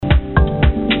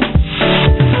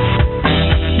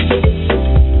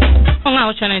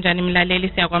kutshona njani mlaleli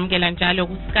siyakwamukela njalo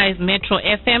ku Skies Metro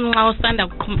FM nxa usanda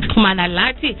kuxhumana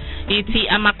lathi ithi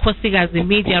amakhosikazi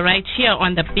media right here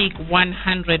on the big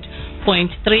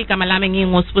 100.3 kama lami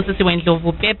ngingosibusisi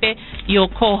Wendlovu Pepe your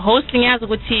co-host ngiyazi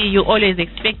ukuthi you always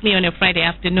expect me on a Friday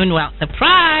afternoon well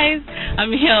surprise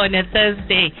I'm here on a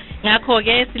Thursday ngakho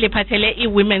ke siliphathele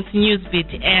i-women's news bit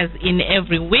as in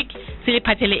every week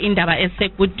siliphathele indaba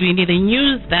esekudwini the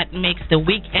news that makes the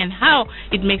week and how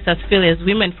it makes us feel as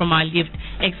women from our lived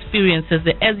experiences.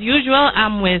 As usual,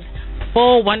 I'm with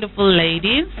four wonderful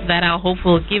ladies that are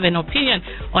hopeful give an opinion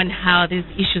on how these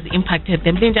issues impacted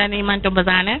them. Linjani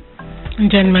Mantombazane.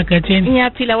 Njani Magajen.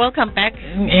 Nyaphila, welcome back.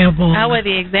 How were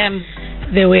the exams?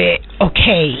 They were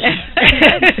okay.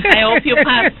 I hope you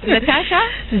passed. Natasha?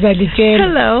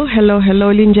 Hello,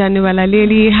 Linjani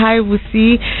Walaleli. Hi,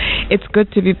 Wusi. It's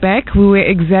good to be back. We were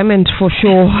examined for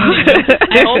sure.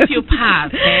 I hope you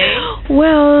passed, eh?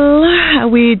 Well,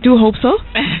 we do hope so.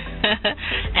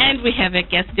 And we have a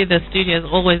guest in the studio. As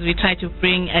always, we try to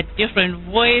bring a different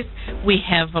voice. We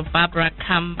have Barbara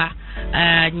Kamba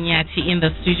Nyati in the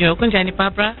studio. Kunjani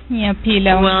Barbara?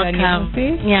 Nyaphila. Welcome.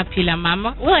 Nyaphila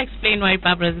Mama. We'll explain why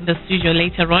Barbara is in the studio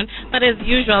later on. But as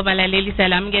usual, balaleli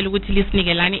salamukela ukuthi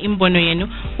lisinikelani imbono yenu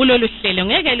kulolu hlelo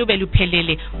ngeke lube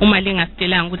luphelele uma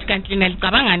lingasitelanga ukuthi kanti lina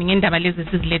licabangani ngendaba lezi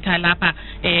siziletha lapha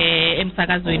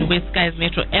emsakazweni we Skies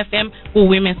Metro FM ku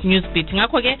Women's News Beat.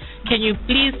 Ngakho ke can you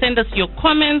please send us your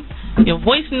comments, your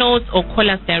voice notes or call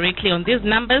us directly on these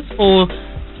numbers for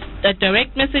the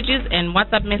direct messages and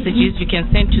WhatsApp messages you can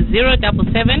send to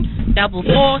 077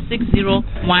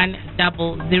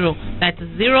 4460100. That's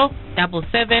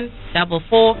 077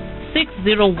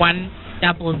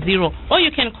 4460100. Or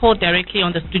you can call directly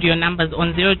on the studio numbers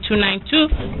on 0292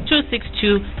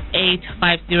 262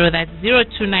 850. That's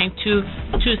 0292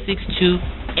 262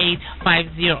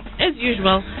 850. As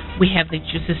usual, we have the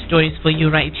juicy stories for you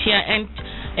right here. And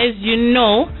as you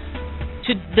know,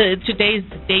 today's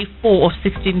day 4 of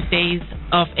 16 days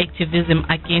of activism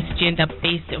against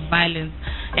gender-based violence,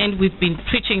 and we've been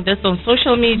preaching this on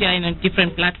social media and on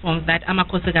different platforms that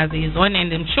Amakhosikazi is on,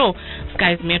 and I'm sure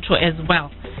Skies Metro as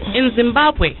well. In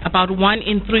Zimbabwe, about 1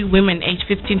 in 3 women aged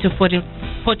 15 to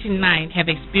 49 have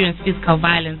experienced physical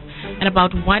violence, and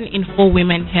about 1 in 4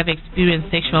 women have experienced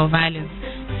sexual violence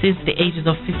since the ages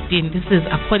of 15. This is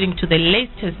according to the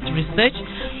latest research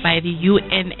by the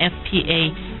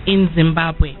UNFPA in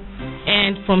Zimbabwe.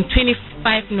 And from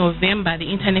 25 November, the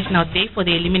International Day for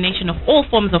the Elimination of All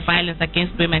Forms of Violence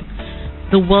Against Women,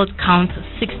 the world counts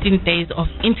 16 days of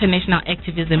international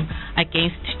activism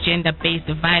against gender-based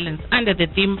violence under the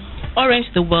theme Orange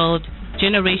the World,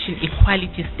 Generation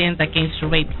Equality Stands Against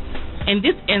Rape. And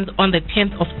this ends on the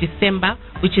 10th of December,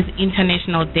 which is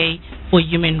International Day for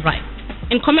Human Rights.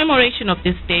 In commemoration of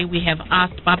this day, we have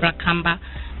asked Barbara Kamba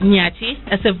Nyati,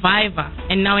 a survivor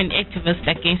and now an activist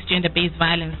against gender-based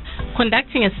violence,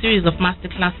 conducting a series of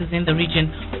masterclasses in the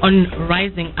region on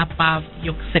rising above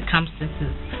your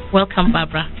circumstances. Welcome,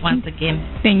 Barbara, once again.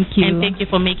 Thank you. And thank you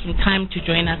for making time to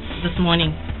join us this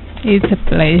morning. It's a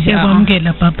pleasure.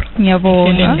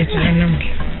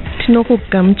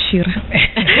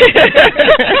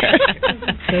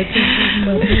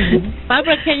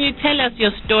 Barbara, can you tell us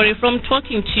your story from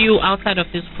talking to you outside of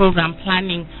this program,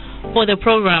 planning for the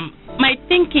program? My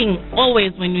thinking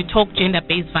always when we talk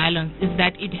gender-based violence is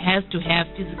that it has to have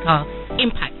physical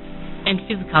impact and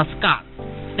physical scars.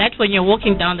 That when you're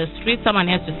walking down the street, someone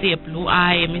has to see a blue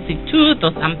eye, a missing tooth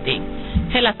or something.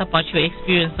 Tell us about your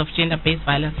experience of gender-based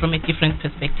violence from a different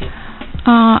perspective.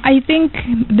 I think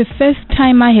the first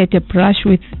time I had a brush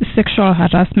with sexual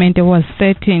harassment, I was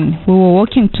 13. We were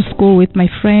walking to school with my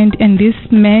friend and this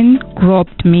man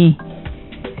groped me.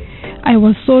 I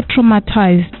was so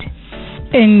traumatized.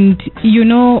 And, you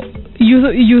know,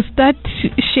 you start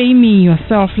shaming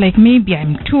yourself, like maybe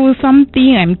I'm too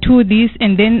something, I'm too this,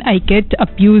 and then I get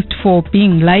abused for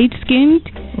being light-skinned,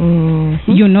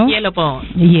 you know. Yellow bone.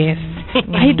 Yes.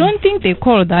 I don't think they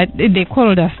called us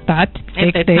that back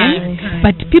then,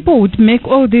 but people would make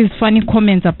all these funny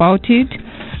comments about it.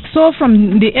 So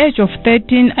from the age of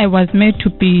 13, I was made to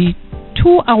be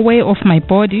too aware of my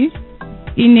body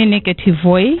in a negative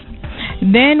way.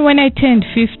 Then when I turned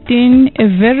 15, a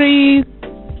very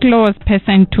close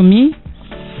person to me,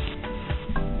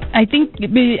 I think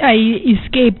I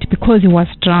escaped because he was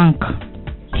drunk.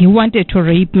 He wanted to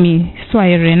rape me, so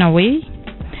I ran away.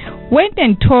 Went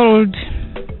and told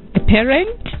a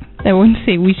parent, I won't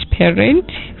say which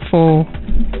parent, for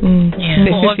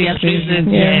obvious reasons.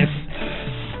 Yes.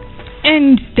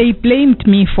 And they blamed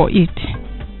me for it.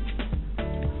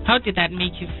 How did that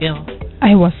make you feel?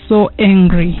 I was so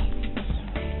angry.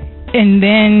 And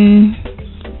then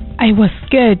I was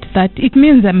scared that it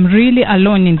means I'm really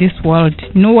alone in this world.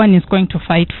 No one is going to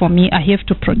fight for me. I have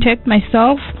to protect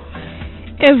myself.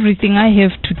 Everything I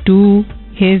have to do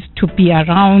has to be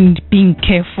around being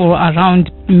careful around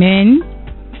men,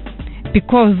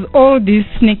 because all this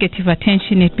negative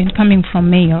attention had been coming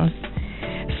from males.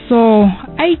 So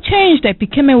I changed. I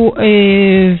became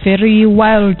a very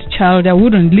wild child. I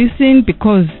wouldn't listen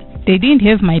because they didn't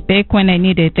have my back when I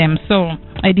needed them. So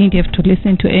I didn't have to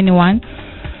listen to anyone.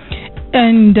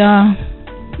 And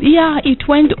it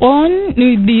went on.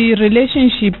 The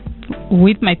relationship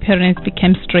with my parents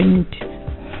became strained.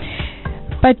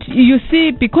 But you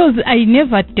see, because I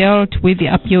never dealt with the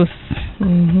abuse,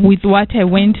 with what I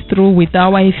went through, with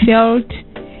how I felt,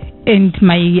 and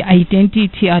my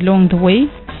identity along the way,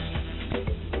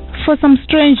 for some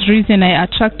strange reason, I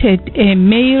attracted a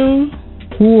male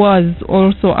who was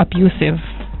also abusive.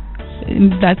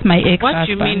 That's my ex-husband. What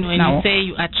do you mean when now. you say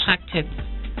you attracted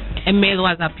a male who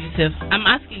was abusive? I'm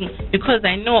asking because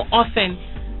I know often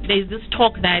there's this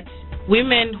talk that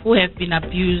women who have been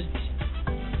abused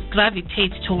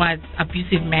gravitate towards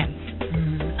abusive men.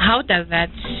 How does that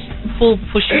full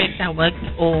push factor work,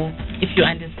 or if you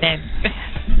understand?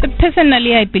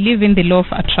 Personally, I believe in the law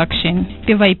of attraction.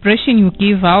 The vibration you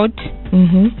give out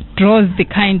draws the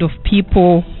kind of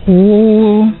people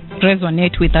who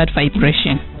resonate with that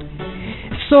vibration.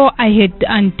 So I had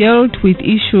dealt with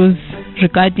issues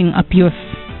regarding abuse.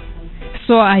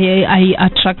 So I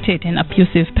attracted an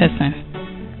abusive person.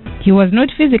 He was not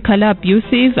physically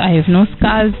abusive. I have no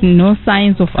scars, no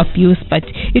signs of abuse, but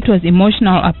it was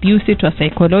emotional abuse, it was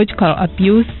psychological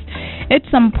abuse. At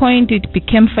some point, it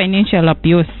became financial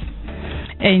abuse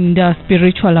and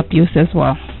spiritual abuse as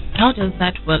well. How does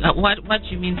that work? What do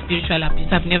you mean spiritual abuse?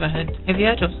 I've never heard. Have you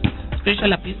heard of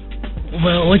spiritual abuse?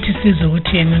 Well, what is this?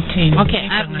 Okay,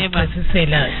 I've never.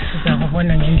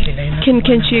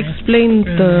 Can she explain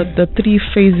the three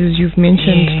phases you've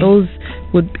mentioned? Those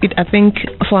would, I think,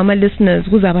 for our listeners,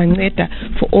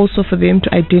 for also for them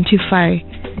to identify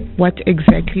what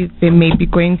exactly they may be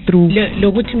going through.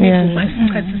 Lokuthi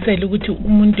masichasisele ukuthi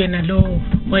umuntu yena lo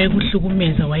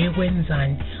wayekuhlukumeza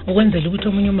wayekwenzani ukwenzela ukuthi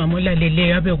omunye umama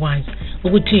olaleleyo abekwazi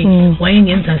ukuthi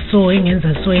wayengenza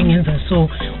so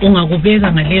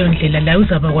ungakubeka ngaleyo ndlela la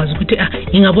uzaba kwazi ukuthi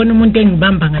ngingabona umuntu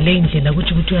engibamba ngaleyo ndlela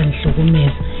ukuthi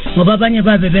uyangihlukumeza ngoba abanye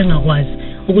babe bengakwazi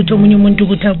ukuthi omunye umuntu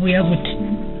ukuthi abuya ukuthi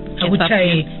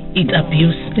akuchaye it's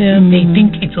abuse. They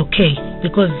think it's okay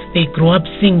because they grow up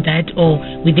seeing that, or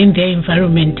within their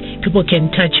environment people can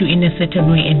touch you in a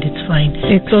certain way and it's fine.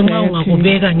 So nxa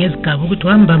ungakubeka ngezigaba ukuthi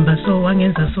wambamba so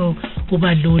wangenza so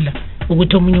kuba lula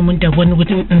ukuthi omunye umuntu abone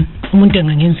ukuthi umuntu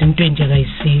engangenza into enje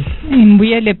akayisiyo.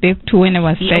 Ngibuyele back to when I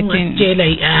was 13.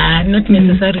 Not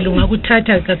necessarily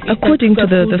ungakuthatha. According to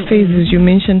the phases you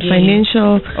mentioned,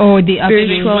 financial, or the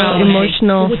spiritual,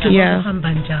 emotional,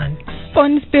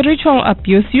 On spiritual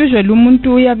abuse, usually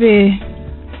umuntu uyabe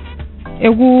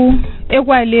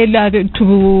ekwalela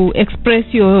to express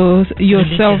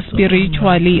yourself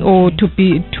spiritually or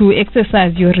to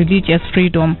exercise your religious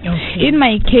freedom. In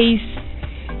my case,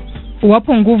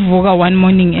 wapo nguvuka one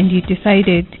morning and he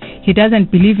decided he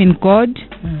doesn't believe in God.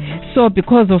 So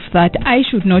because of that, I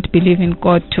should not believe in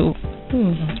God too.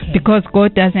 Because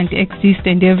God doesn't exist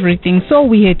and everything. So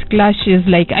we had clashes.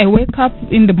 Like I wake up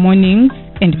in the mornings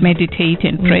and meditate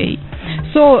and pray.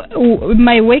 So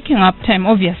my waking up time,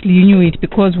 obviously you knew it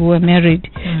because we were married.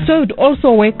 So I would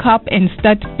also wake up and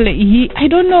start play. I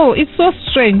don't know, it's so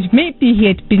strange. Maybe he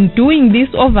had been doing this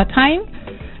over time.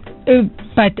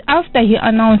 But after he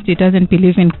announced he doesn't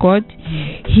believe in God,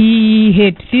 he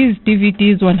had these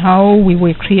DVDs on how we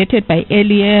were created by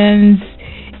aliens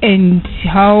and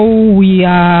how we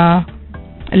are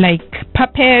like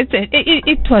puppets.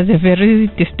 It was a very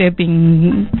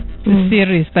disturbing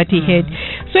series that he had.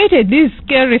 So it had these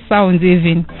scary sounds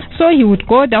even. So he would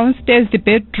go downstairs, the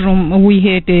bedroom. We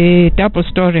had a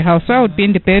double-story house. So I would be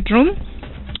in the bedroom.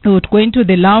 I would go into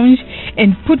the lounge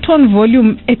and put on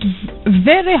volume at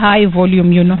very high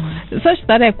volume, such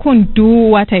that I couldn't do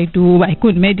what I do. I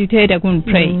couldn't meditate, I couldn't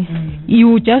pray. He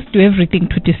would just do everything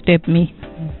to disturb me.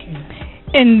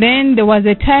 And then there was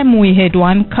a time we had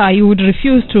one car. He would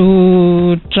refuse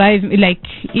to drive, like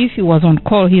if he was on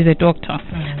call, he's a doctor.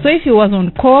 So if he was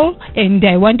on call and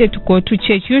I wanted to go to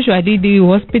church, usually the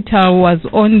hospital was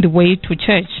on the way to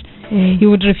church. He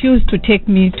would refuse to take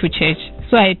me to church.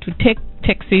 So I had to take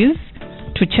taxis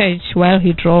to church while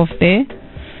he drove there.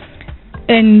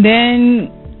 And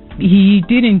then he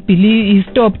didn't believe,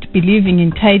 he stopped believing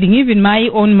in tithing. Even my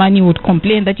own money would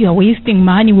complain that you are wasting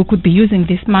money, we could be using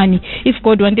this money. If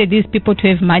God wanted these people to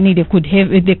have money, they could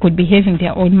be having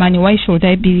their own money. Why should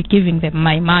I be giving them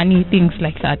my money? Things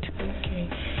like that. Okay.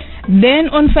 Then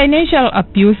on financial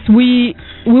abuse, we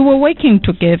were working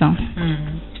together.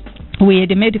 We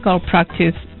had a medical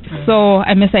practice. So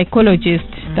I'm a psychologist,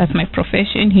 that's my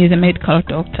profession. He's a medical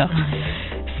doctor.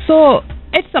 So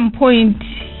at some point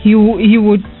he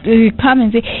would come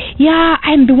and say, yeah,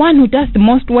 I'm the one who does the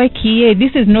most work here.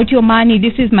 This is not your money,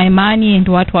 this is my money, and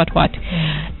what.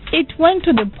 It went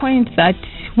to the point that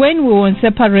when we were on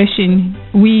separation,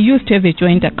 we used to have a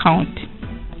joint account.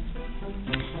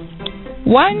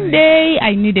 One day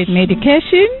I needed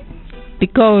medication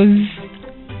because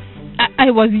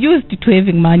I was used to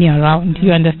having money around,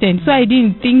 you understand? So I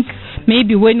didn't think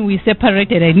maybe when we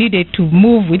separated I needed to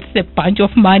move with a bunch of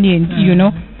money and,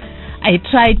 I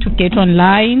tried to get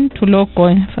online to log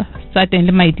on.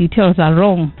 Suddenly my details are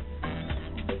wrong.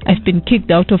 I've been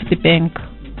kicked out of the bank.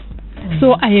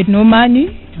 So I had no money.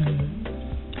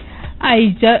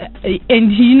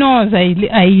 And he knows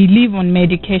I live on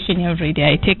medication every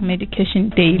day. I take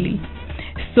medication daily.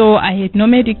 So I had no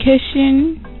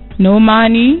medication, no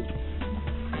money,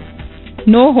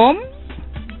 no home.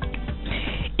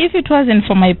 If it wasn't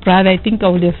for my brother, I think I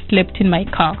would have slept in my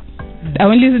car. I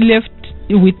only left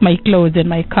with my clothes and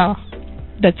my car.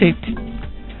 That's it.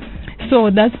 So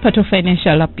that's part of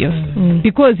financial abuse.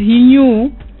 Because he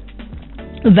knew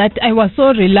that I was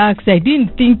so relaxed, I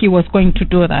didn't think he was going to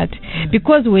do that.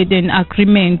 Because we had an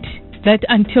agreement that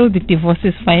until the divorce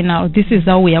is final, this is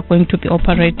how we are going to be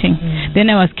operating. Then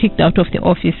I was kicked out of the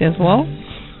office as well.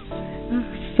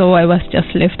 So I was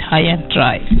just left high and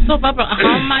dry. So Barbara,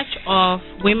 how much of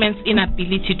women's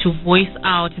inability to voice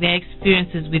out their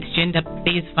experiences with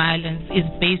gender-based violence is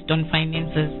based on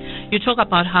finances? You talk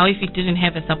about how if you didn't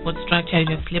have a support structure,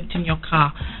 you have slept in your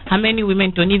car. How many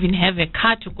women don't even have a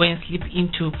car to go and sleep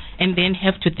into and then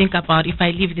have to think about, if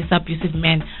I leave this abusive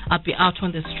man, I'll be out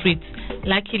on the streets.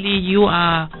 Luckily, you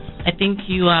have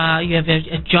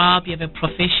a job, you have a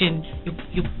profession,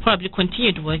 you probably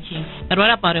continued working. But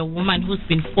what about a woman who's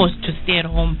been forced to stay at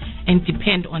home and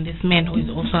depend on this man who is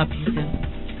also abusive?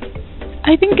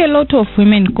 I think a lot of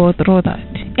women go through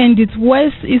that. And it's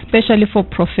worse especially for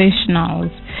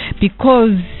professionals,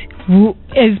 because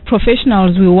as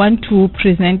professionals we want to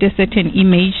present a certain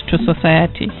image to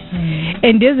society.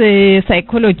 And as a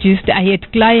psychologist, I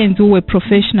had clients who were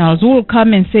professionals who will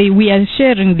come and say, we are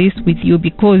sharing this with you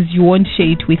because you won't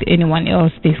share it with anyone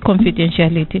else. There's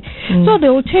confidentiality. So they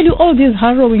will tell you all these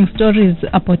harrowing stories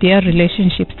about their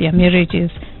relationships, their marriages,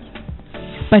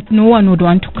 but no one would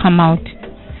want to come out.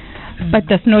 But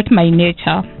that's not my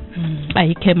nature.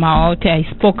 I came out, I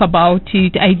spoke about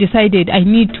it. I decided I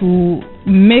need to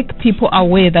make people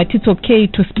aware that it's okay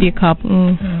to speak up.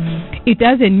 It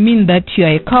doesn't mean that you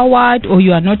are a coward or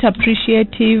you are not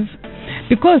appreciative,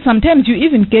 because sometimes you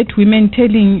even get women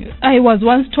telling, I was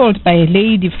once told by a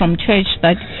lady from church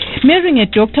that marrying a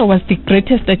doctor was the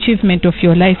greatest achievement of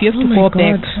your life. You have to go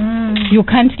back. You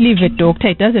can't leave a doctor,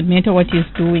 it doesn't matter what he's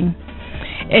doing.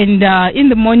 And in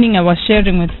the morning I was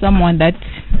sharing with someone that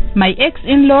my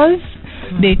ex-in-laws,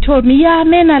 they told me, yeah,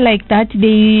 men are like that,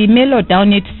 they mellow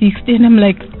down at 60. And I'm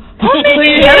like, so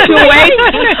you have to wait.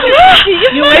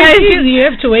 You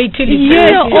have to wait till you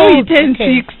turn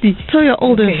 60. Till you're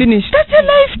old and finished. That's a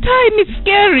lifetime. It's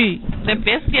scary. The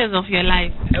best years of your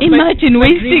life. Imagine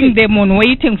wasting them on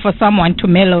waiting for someone to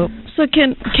mellow. So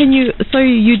can you?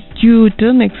 Sorry, you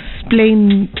didn't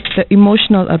explain the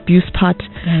emotional abuse part.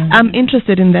 I'm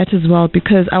interested in that as well,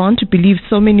 because I want to believe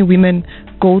so many women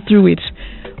go through it.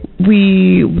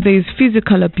 There's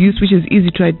physical abuse, which is easy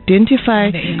to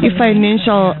identify. If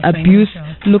financial abuse,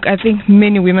 look, I think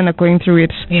many women are going through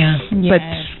it.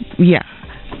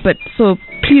 But so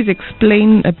please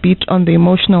explain a bit on the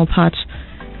emotional part.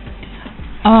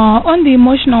 On the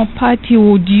emotional part, he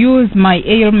would use my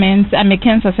ailments. I'm a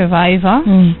cancer survivor.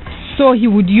 So he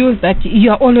would use that, you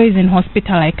are always in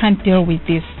hospital, I can't deal with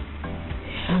this.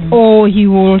 Or he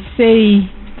will say,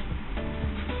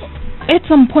 at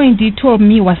some point he told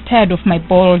me he was tired of my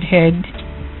bald head.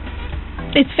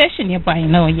 It's fashionable, I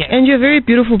know, yes. And you're very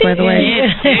beautiful, by the way.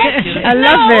 I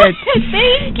love it.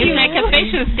 Thank you. It's like a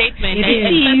facial statement.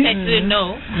 I didn't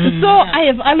know. So I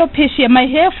have alopecia. My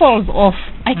hair falls off.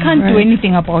 I can't do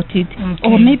anything about it.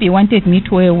 Or maybe wanted me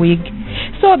to wear a wig.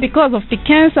 So because of the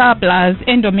cancer plus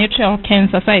endometrial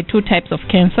cancer, so I had 2 types of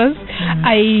cancers,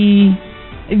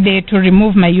 they had to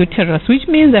remove my uterus, which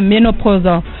means I'm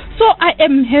menopausal. So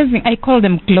I call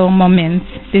them glow moments.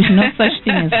 There's no such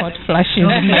thing as hot flashes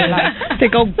in my life. They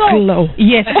go glow.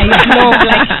 Yes, I glow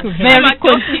like very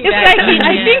cool. It's like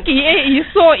I think he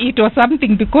saw it or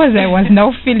something, because I was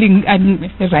now feeling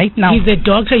right now. He's a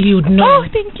doctor, he would know. Oh,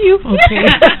 thank you. Okay.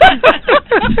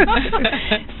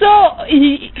 So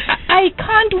I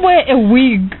can't wear a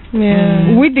wig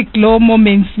with the glow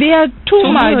moments. They are too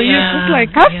much. Yeah. It's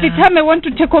like half the time I want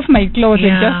to take off my clothes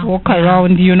and just walk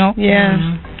around, you know.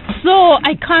 Yeah. So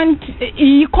I can't.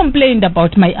 He complained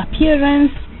about my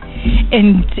appearance,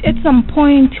 and at some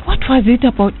point, what was it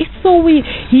about? It's so weird.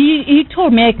 He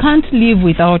told me I can't live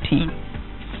without him.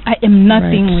 I am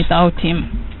nothing without him.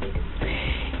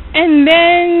 And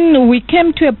then we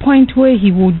came to a point where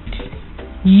he would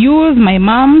use my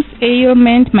mom's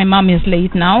ailment. My mom is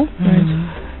late now,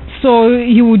 so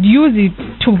he would use it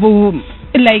to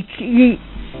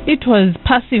it was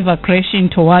passive aggression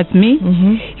towards me.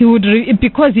 He would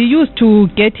because he used to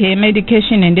get her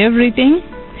medication and everything,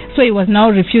 so he was now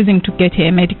refusing to get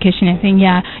her medication and saying,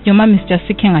 "Yeah, your mom is just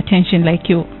seeking attention like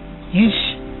you." Yes.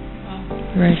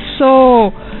 Right.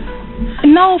 So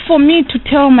now for me to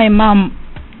tell my mom,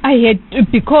 I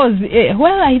had, because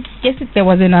I guess there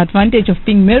was an advantage of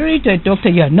being married to a doctor.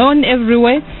 You are known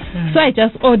everywhere. So I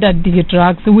just ordered the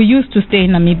drugs. We used to stay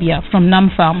in Namibia from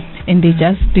Namfarm, and they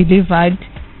just delivered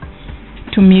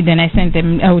to me. Then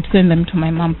I would send them to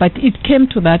my mom. But it came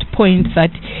to that point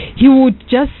that he would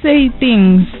just say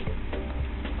things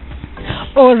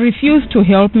or refuse to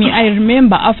help me. I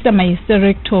remember after my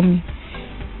hysterectomy,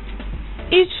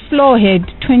 each floor had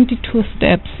 22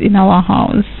 steps in our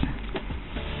house.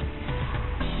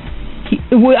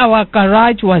 Our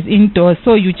garage was indoors,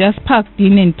 so you just parked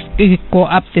in and go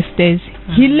up the stairs.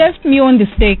 He left me on the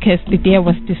staircase the day I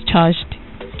was discharged.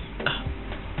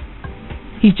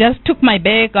 He just took my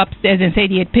bag upstairs and said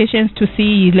he had patients to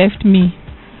see. He left me.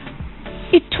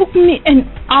 It took me an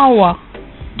hour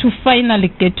to finally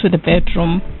get to the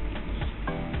bedroom.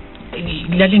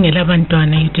 You didn't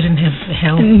have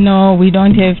help? No, we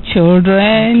don't have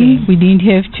children. Okay. We didn't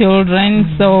have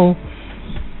children, so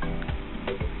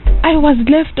I was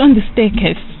left on the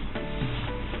staircase,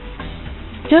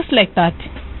 just like that.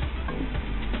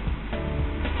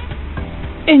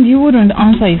 And he wouldn't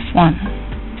answer his phone.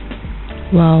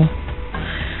 Wow.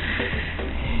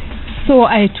 So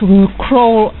I had to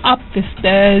crawl up the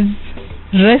stairs,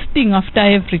 resting after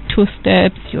every 2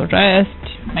 steps. You rest.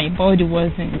 My body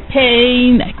was in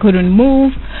pain. I couldn't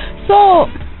move. So,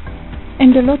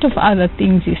 and a lot of other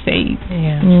things he said.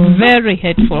 Very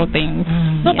hateful things.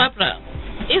 So, Barbara,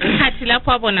 this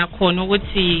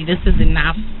is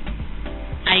enough.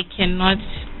 I cannot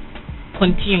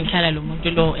continue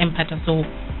empathy. So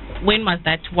when was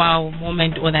that wow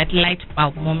moment or that light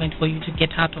bulb moment for you to get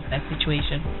out of that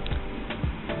situation?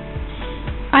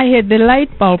 I had the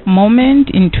light bulb moment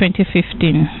in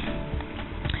 2015.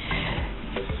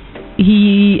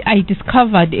 I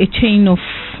discovered a chain of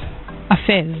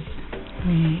affairs.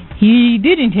 He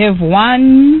didn't have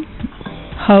one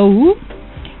hoe.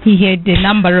 He had a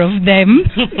number of them.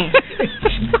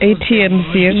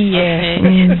 ATMs, yes.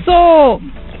 Yeah. So,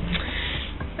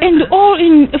 and all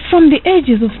from the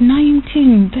ages of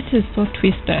 19. That is so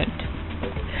twisted.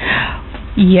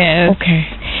 Yes. Okay.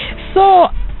 So,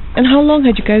 and how long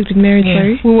had you guys been married,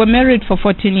 sorry? We were married for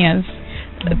 14 years.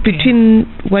 Between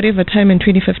whatever time in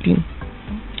 2015?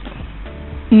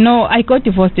 No, I got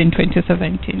divorced in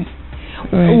 2017.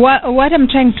 Right. What I'm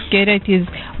trying to get at is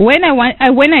when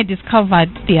I discovered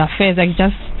the affairs, I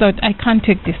just thought I can't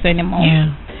take this anymore.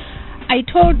 Yeah. I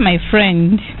told my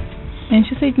friend, and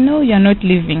she said, "No, you're not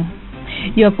leaving.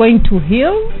 You're going to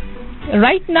heal.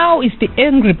 Right now, it's the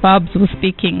angry Babs who's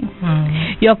speaking.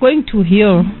 You're going to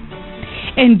heal,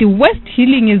 and the worst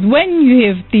healing is when you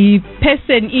have the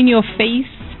person in your face."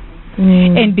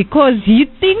 And because he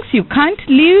thinks you can't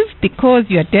leave because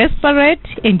you're desperate,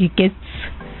 and he gets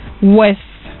worse,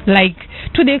 like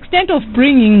to the extent of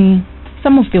bringing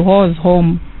some of the whores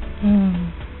home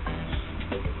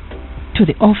to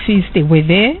the office. They were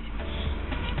there.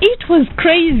 It was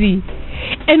crazy.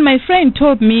 And my friend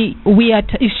told me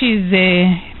she's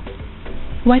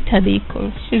what are they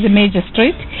called? She's a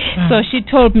magistrate. So she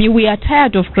told me we are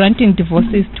tired of granting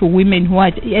divorces to women who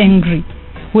are angry,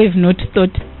 who have not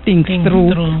thought things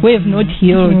through, who have not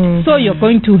healed. So you're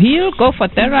going to heal, go for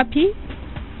therapy,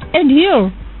 and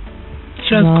heal.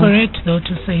 She was correct, though,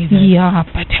 to say that. Yeah,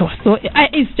 but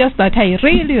it's just that I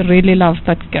really, really love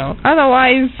that girl.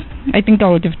 Otherwise, I think I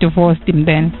would have divorced him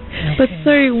then. Okay. But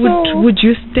sorry, would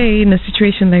you stay in a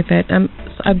situation like that? I'm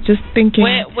just thinking.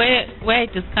 Where I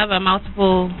discover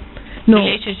multiple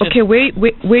relationships. Okay,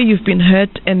 where you've been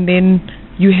hurt and then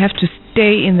you have to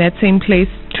stay in that same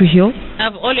place to heal?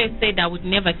 I've always said I would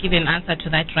never give an answer to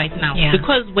that right now. Yeah.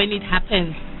 Because when it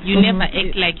happens, you never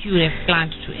act like you have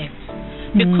planned to act.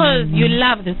 Because you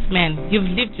love this man.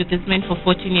 You've lived with this man for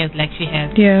 14 years like she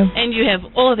has. Yeah. And you have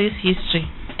all this history.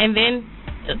 And then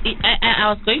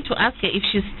I was going to ask her if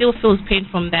she still feels pain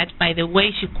from that by the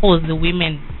way she calls the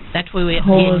women that we were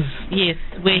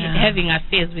having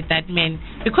affairs with that man,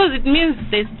 because it means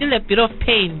there's still a bit of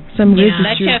pain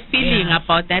that you're feeling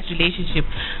about that relationship.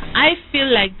 I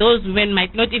feel like those women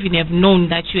might not even have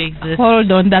known that you exist.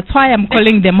 Hold on, that's why I'm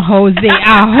calling them hoes. They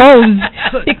are hoes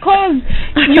because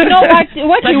you know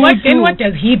what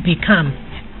does he become?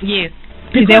 Yes.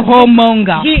 He's a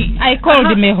whoremonger. I called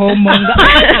him a whoremonger.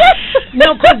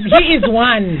 No, because he is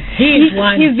one. He is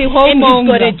one. He's the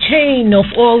whoremonger. And he's got a chain of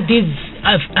all these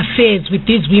affairs with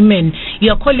these women.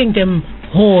 You're calling them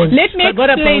whores. Let me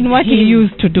explain what he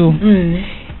used to do.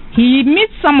 He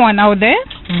meets someone out there.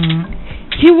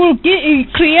 He will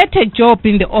create a job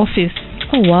in the office.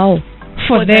 Oh wow!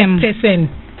 For them. That person.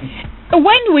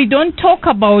 When we don't talk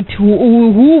about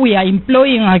who we are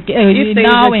employing now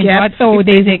and what,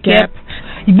 there's a gap,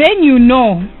 then you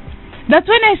know. That's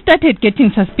when I started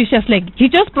getting suspicious. Like, he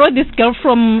just brought this girl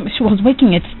she was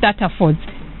working at Starterfords.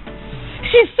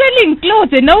 She's selling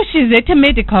clothes and now she's at a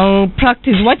medical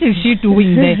practice. What is she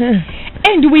doing there?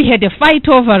 And we had a fight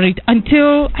over it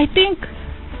until I think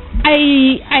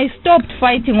I stopped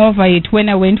fighting over it when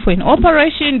I went for an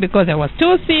operation because I was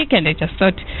too sick and I just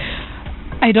thought,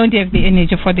 I don't have the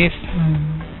energy for this.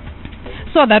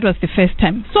 So that was the first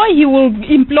time. So he will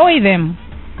employ them.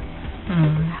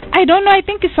 I don't know, I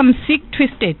think it's some sick,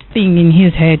 twisted thing in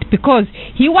his head because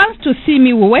he wants to see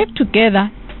me work together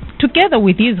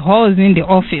with his hoes in the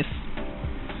office.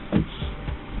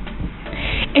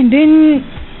 And then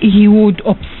he would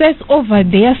obsess over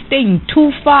their staying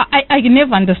too far. I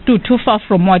never understood too far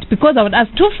from what, because I would ask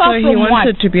too far from what. So he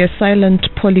wanted to be a silent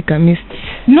polygamist.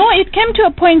 No, it came to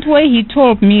a point where he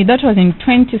told me, that was in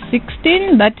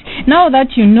 2016, that now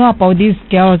that you know about these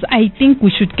girls, I think we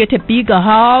should get a bigger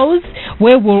house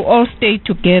where we'll all stay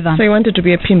together. So he wanted to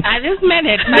be a pimp. This man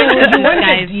had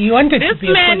fantasies. He wanted this to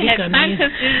be a man had polygamist.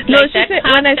 fantasies. No, she said,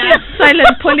 when I said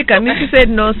silent polygamist, she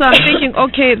said no. So I'm thinking,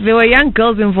 okay, there were young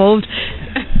girls involved,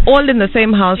 all in the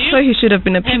same house, so he should have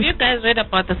been a pimp. Have you guys read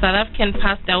about the South African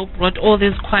pastor who brought all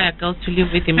these choir girls to live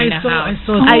with him in a house?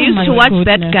 I used to watch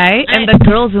that guy and the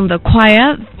girls in the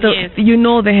choir. You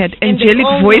know, they had angelic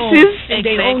voices.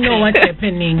 They all know what's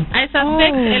happening. I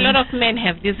suspect a lot of men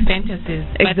have these fantasies,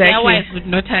 but their wives would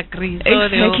not agree. So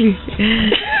exactly.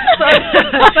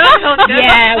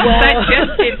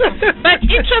 But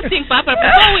interesting, Papa,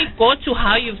 before we go to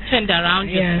how you've turned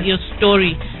around your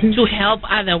story to help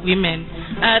other women,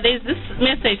 there's this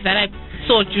message that I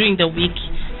saw during the week.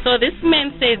 So this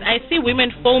man says, I see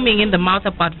women foaming in the mouth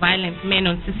about violent men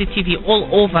on CCTV all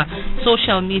over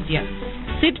social media.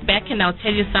 Sit back and I'll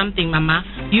tell you something, Mama.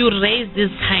 You raised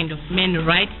this kind of men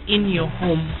right in your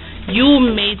home. You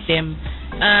made them.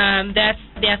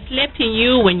 They're slapping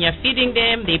you when you're feeding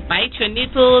them. They bite your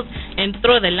nipples and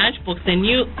throw the lunchbox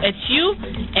at you.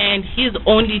 And he's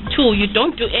only 2. You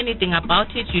don't do anything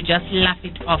about it. You just laugh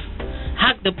it off.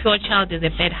 Hug the poor child is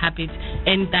a bad habit,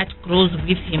 and that grows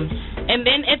with him. And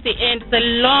then at the end, it's a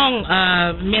long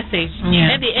message.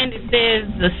 At the end, it says,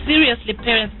 seriously,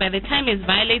 parents, by the time he's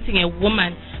violating a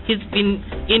woman, he's been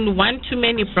in one too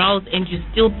many brawls and you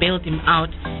still bailed him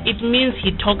out. It means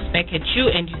he talks back at you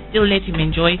and you still let him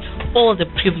enjoy all the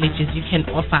privileges you can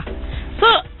offer. So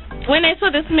when I saw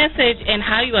this message and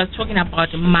how you was talking about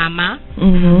mama,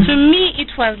 to me it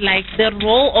was like the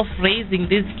role of raising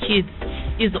these kids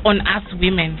is on us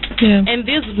women. And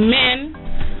these men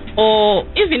or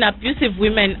even abusive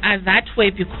women are that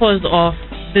way because of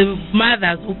the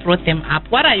mothers who brought them up.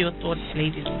 What are your thoughts,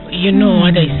 ladies? You know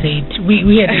what I said.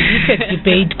 We had a heated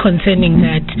debate concerning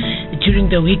that during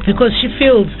the week, because she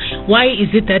feels, why is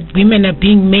it that women are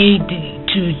being made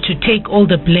to take all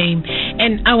the blame?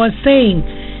 And I was saying,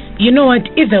 you know what,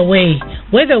 either way,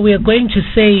 whether we are going to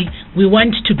say we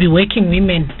want to be working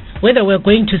women, whether we're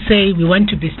going to say we want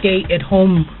to be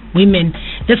stay-at-home women,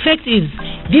 the fact is,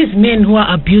 these men who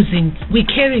are abusing, we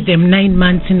carry them 9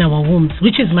 months in our wombs,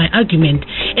 which is my argument.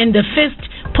 And the first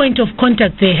point of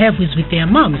contact they have is with their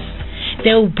moms.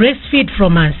 They will breastfeed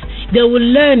from us. They will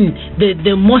learn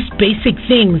the most basic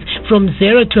things from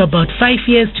 0 to about 5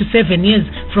 years to 7 years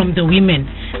from the women.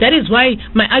 That is why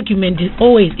my argument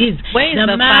always is where is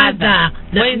the mother.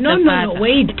 No,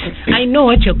 wait. I know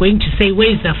what you're going to say.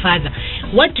 Where is the father?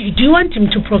 What do you want him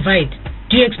to provide?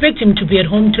 Do you expect him to be at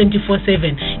home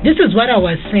 24/7? This is what I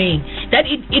was saying. That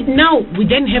it now we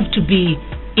then have to be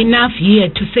enough here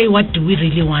to say what do we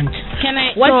really want.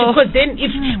 Because then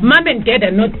if mom and dad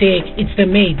are not there, it's the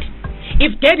maid.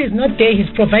 If dad is not there,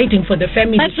 he's providing for the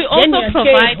family. But we also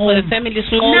provide for the family.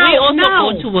 So we also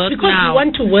go to work because now. We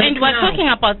want to work and we're talking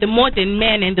about the modern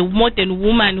man and the modern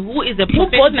woman who is a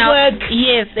professional. Work.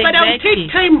 Yes, exactly. But I'll take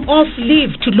time off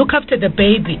leave to look after the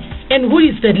baby. And who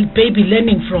is the baby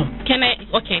learning from?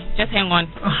 Okay, just hang on.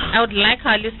 I would like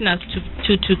our listeners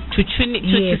to tune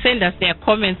in, to send us their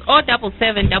comments.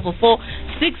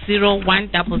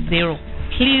 07744601000.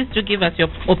 Please do give us your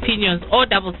opinions.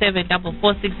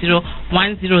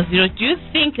 07744601000. Do you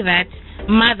think that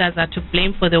mothers are to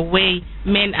blame for the way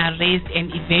men are raised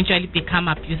and eventually become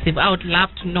abusive? I would love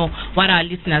to know what our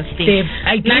listeners think.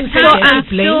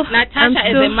 Natasha,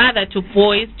 as a mother to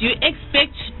boys, do you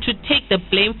expect to take the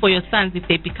blame for your sons if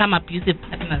they become abusive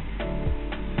partners?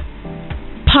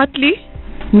 Partly,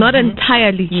 not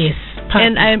entirely. Yes,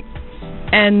 partly.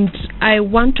 And I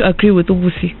want to agree with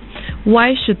Ubusi.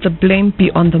 Why should the blame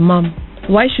be on the mom?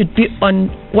 Why should it be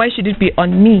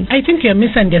on me? I think you're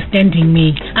misunderstanding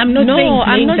me. I'm not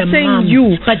saying mom,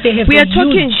 you. But they have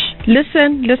talking.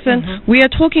 Listen. We are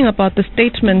talking about the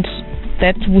statement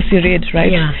that Wusi read,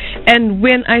 right? Yeah. And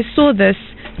when I saw this,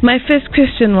 my first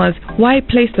question was, why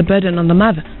place the burden on the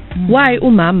mother? Why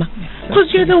umama?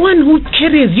 Because you're the one who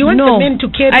carries. You want the men to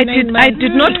carry. I did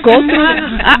not go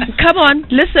through. Come on,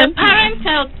 listen. The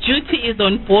parental duty is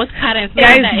on both parents.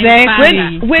 Guys,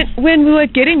 when we were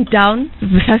getting down,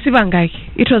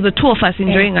 it was the two of us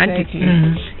enjoying Auntie.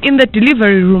 In the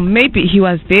delivery room, maybe he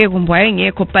was there,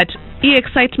 but the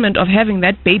excitement of having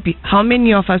that baby, how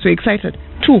many of us were excited?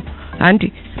 2,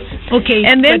 Auntie. Okay,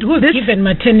 and then who's given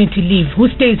maternity leave? Who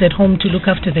stays at home to look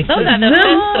after the kids?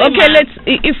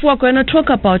 Okay, if we're going to talk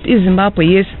about Zimbabwe,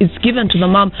 yes, it's given to the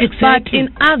mom. Exactly. But in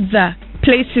other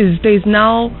places, there's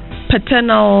now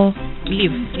paternal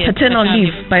leave. Paternal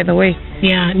leave, by the way.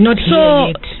 Yeah, not here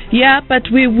yet. Yeah, but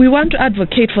we want to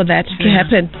advocate for that to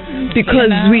happen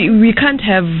because we can't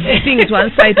have things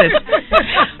one-sided.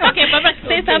 Okay, Barbara,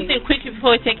 say something quickly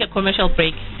before we take a commercial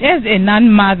break. As a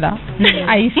non-mother,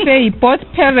 I say both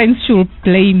parents should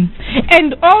blame.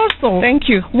 And also, thank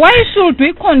you. Why should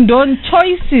we condone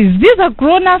choices? These are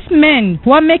grown-ass men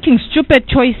who are making stupid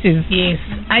choices. Yes,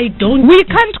 I don't. We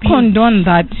can't condone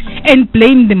that and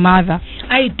blame the mother.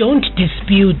 I don't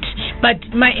dispute, but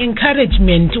my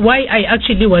encouragement, why I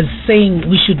actually was saying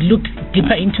we should look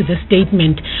deeper into the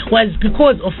statement, was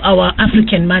because of our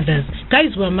African mothers.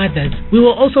 Guys were mothers. We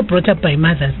were also brought up by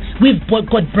mothers. We've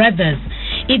got brothers.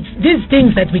 It's these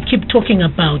things that we keep talking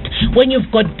about. When you've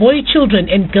got boy children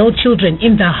and girl children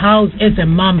in the house as a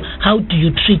mom, how do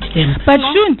you treat them? But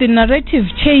shouldn't the narrative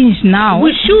change now?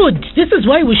 We should. This is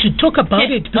why we should talk about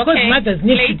it, because mothers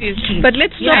need to. But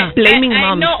let's stop blaming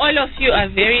moms. I know all of you are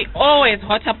always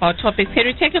hot about topics. Can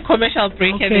we take a commercial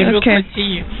break and then we'll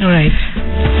continue? All right.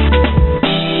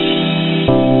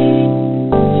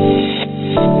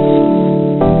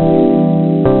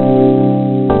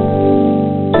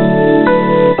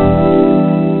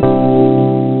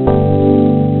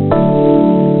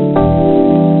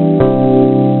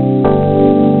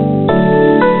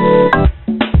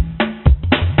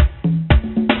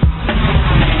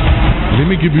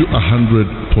 Give you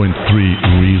 100.3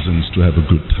 reasons to have a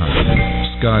good time.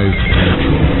 Skies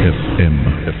FM.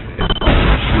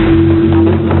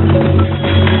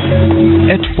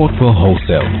 At Fortwell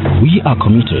Wholesale, we are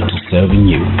committed to serving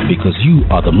you because you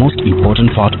are the most important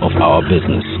part of our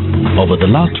business. Over the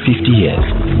last 50 years,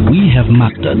 we have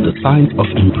mastered the science of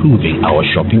improving our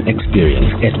shopping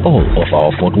experience at all of our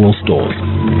Fortwell stores,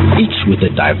 each with a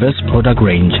diverse product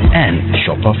range and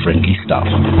shopper-friendly staff.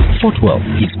 Fortwell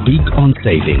is big on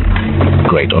saving,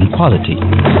 great on quality,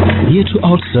 here to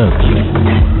outserve you.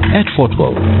 At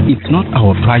Fortwell, it's not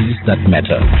our prices that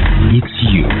matter, it's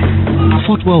you.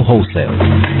 Fortwell Wholesale,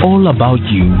 all about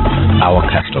you, our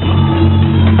customer.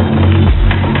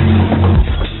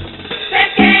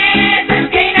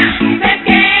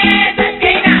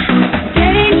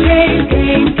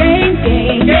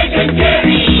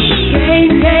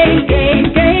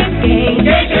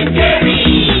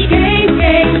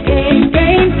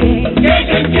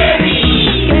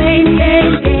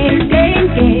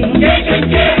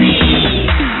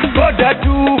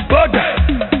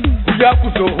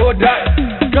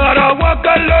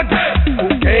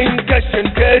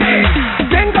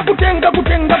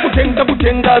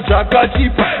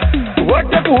 Zakatipa,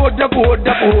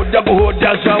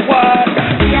 kuhoda zawada.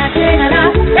 Ya tena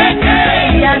la,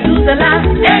 ya zuza la,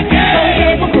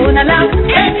 oye kukuna la,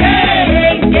 ya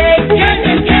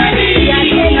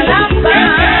tena la,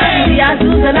 ya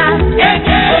zuza la,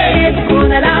 oye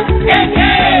kukuna la,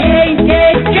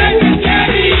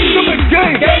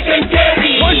 Look at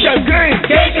Jay. What's that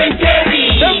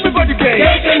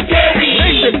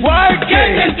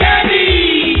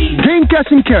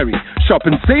and carry. Shop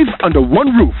and save under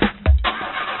one roof.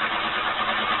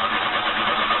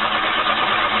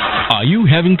 Are you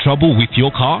having trouble with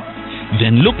your car?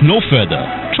 Then look no further.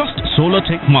 Trust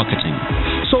SolarTech Marketing.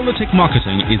 SolarTech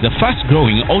Marketing is a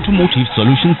fast-growing automotive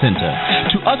solution center.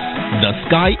 To us, the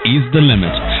sky is the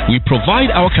limit. We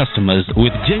provide our customers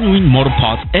with genuine motor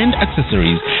parts and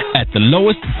accessories at the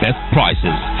lowest, best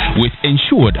prices with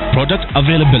ensured product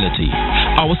availability.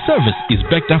 Our service is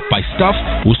backed up by staff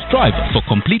who strive for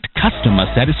complete customer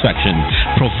satisfaction,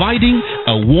 providing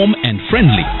a warm and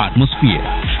friendly atmosphere.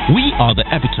 We are the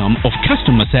epitome of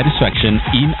customer satisfaction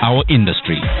in our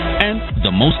industry and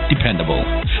the most dependable.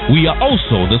 We are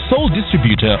also the sole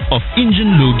distributor of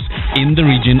engine lubes in the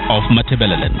region of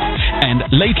Matabeleland, and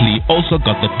lately also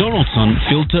got the Donaldson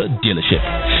filter dealership.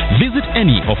 Visit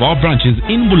any of our branches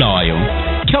in Bulawayo,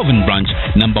 Kelvin branch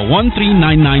number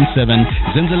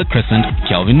 13997 Zenzele Crescent,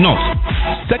 Kelvin North,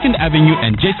 2nd Avenue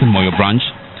and Jason Moyo branch,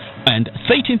 and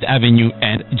 13th Avenue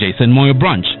and Jason Moyo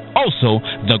branch. Also,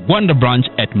 the Gwanda branch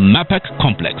at Mapak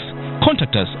Complex.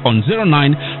 Contact us on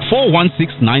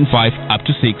 09-41695 up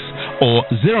to 6 or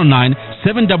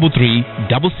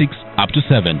 09-733-66 up to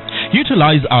 7.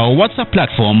 Utilize our WhatsApp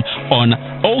platform on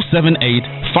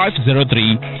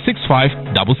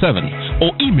 078-503-6577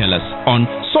 or email us on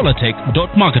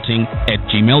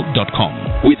solartech.marketing@gmail.com.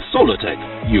 With SolarTech,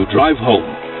 you drive home.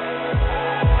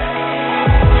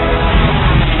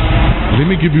 Let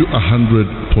me give you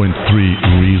 100.3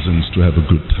 reasons to have a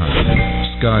good time.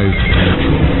 Skies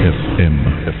Metro FM.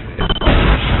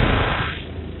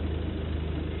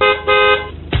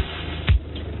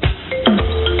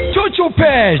 Chocho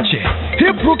Peche,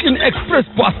 here Brooklyn Express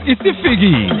Bus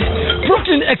isifikile.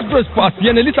 Brooklyn Express Bus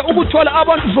yenelisa ukuthwala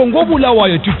abantu from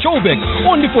Bulawayo to Joburg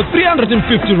only for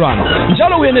 350 rand.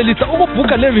 Njalo uyenelisa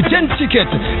ukubhuka le return ticket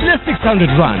le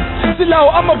 600 rand.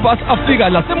 Silawo amabus afika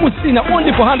la semusina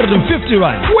only for 150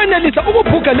 rand. Uyenelisa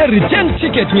ukubhuka le return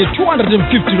ticket nge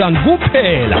 250 rand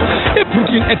kuphela.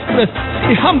 Brooklyn Express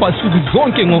ihamba nsuku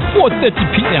zonke ngo 4:30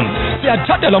 p.m.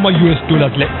 Siyathatha lama US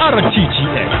dollars le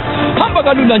RTGS. Hamba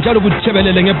kalula njalo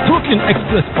kuthebelele nge Brooklyn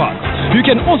Express Bus. You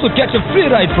can also get a free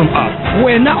ride from us.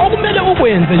 Wena okumele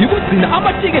ukwenze yikugcina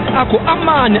ama-ticket akho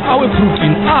amane awe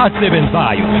Brooklyn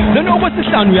asebenzayo. Then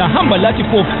okwesihlanu uyahamba lathi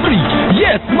for free.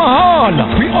 Yes, mahala.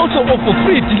 We also offer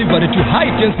free delivery to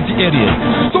high density areas.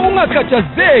 So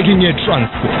ungakhathazeki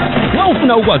nge-transport. Nxa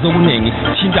ufuna ukwazi okuningi,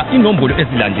 thinta inombolo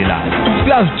ezilandelayo.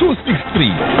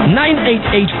 +263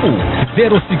 9884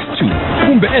 062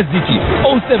 kumbe ezithi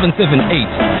 0778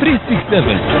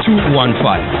 367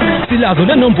 215. Silazo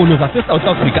lenombolo zase-South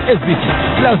Africa ezithi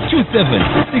 +27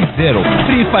 60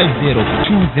 350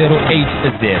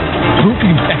 2080.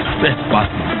 Brooklyn Express Bus.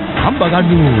 Hamba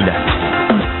kalula.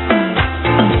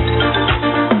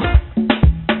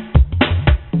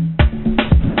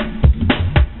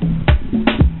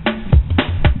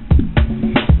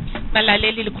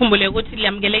 balaleli likhumbule ukuthi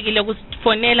liyamukelekile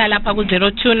ukusifonela lapha ku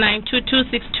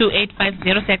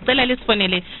 0292262850. Siyacela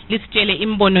lisifonele lisitshele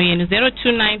imbono yenu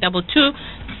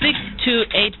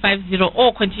 0292262850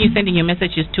 or continue sending your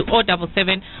messages to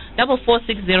 077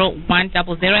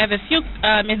 4460100. I have a few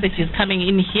messages coming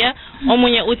in here.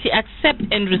 Omunye uthi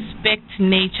accept and respect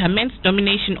nature. Men's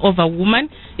domination over woman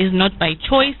is not by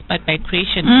choice but by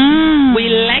creation. We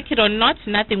like it or not,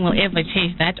 nothing will ever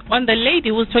change that. On the lady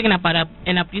who's talking about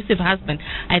an abusive husband,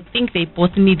 I think they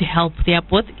both need help. They are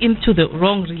both into the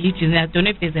wrong religion. I don't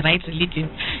know if there's a right religion.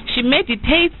 She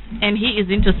meditates and he is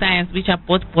into science, which are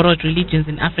both borrowed religions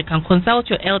in Africa. Consult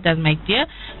your elders, my dear.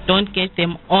 Don't get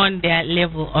them on their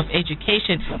level of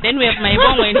education. Then we have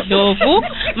Maibongo and Lovu.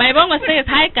 Maibongo says,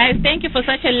 hi guys, thank you for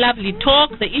such a lovely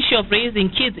talk. The issue of raising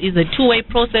kids is a two-way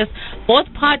process.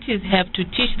 Both parties have to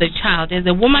teach the child. As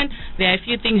a woman, there are a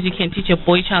few things you can teach a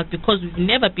boy child because we've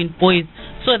never been boys.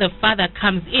 So the father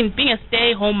comes in. Being a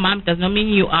stay-home mom does not mean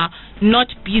you are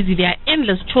not busy. There are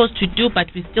endless chores to do,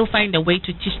 but we still find a way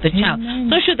to teach the child.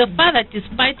 So should the father,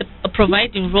 despite the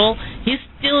providing role, he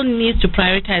still needs to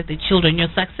prioritize the children. Your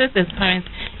success as parents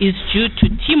is due to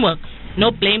teamwork,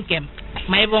 no blame game.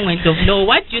 Maibongo and Dovlo,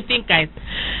 what do you think, guys?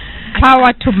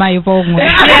 Power to Maibongo.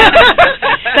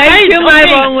 Thank you,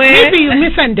 Maibongo. Maybe you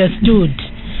misunderstood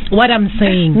what I'm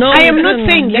saying. No, I am not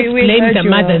saying let's blame the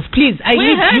mothers. Please, I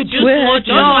need you to...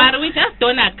 Don't worry, we just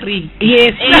don't agree.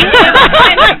 Yes.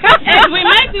 And we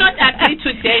might not agree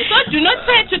today, so do not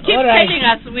try to keep telling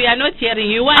us we are not hearing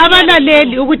you.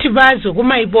 Abalaleli ukuthi bazo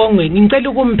kumayibongwe ngicela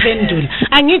ukumphendula.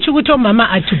 Angithi ukuthi omama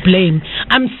are to blame.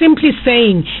 I'm simply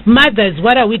saying, mothers,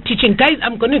 what are we teaching? Guys,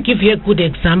 I'm going to give you a good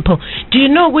example. Do you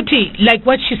know ukuthi, like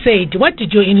what she said, what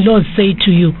did your in-laws say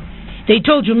to you? They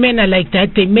told you men are like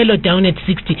that. They mellow down at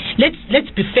 60.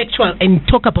 Let's be factual and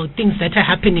talk about things that are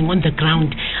happening on the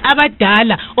ground.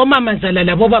 Abadala, omama zala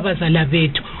labo baba zala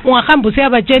bethu. Ungahamba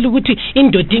usiyabatshela ukuthi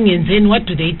indoda ingenzeni, what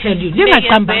do they tell you?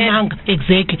 Lingaqambanga.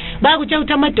 Exactly. Bakutshela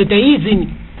ukuthi amadoda yizini.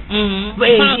 And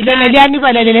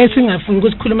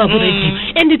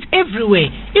it's everywhere,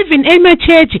 even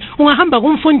church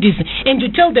and you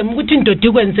tell them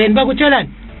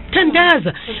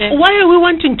why are we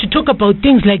wanting to talk about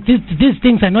things like this? These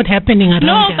things are not happening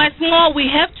around us. But no, we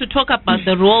have to talk about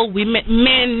the role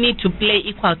men need to play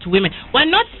equal to women. We're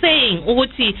not saying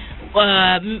let's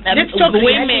talk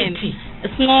women. Reality.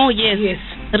 Yes.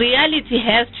 Reality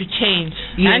has to change.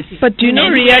 Yes. But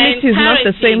reality is not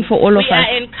the same for all of us. We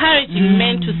are encouraging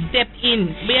men to step in.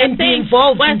 We are be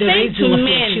involved in the raising of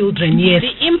their children. Yes.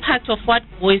 The impact of what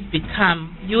boys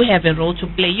become, you have a role to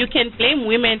play. You can blame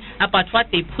women about what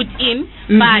they put in,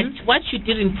 but what you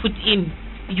didn't put in,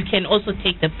 you can also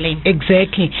take the blame.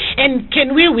 Exactly. And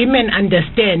can we women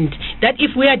understand that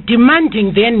if we are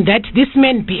demanding then that this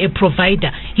man be a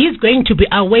provider, he's going to be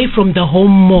away from the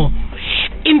home more.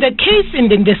 In the case, in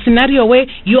the scenario where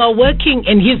you are working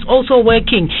and he's also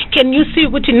working, can you see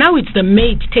what now it's the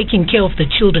maid taking care of the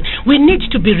children? We need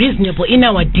to be reasonable in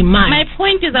our demand. My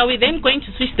point is, are we then going to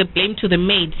switch the blame to the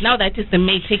maid now that it's the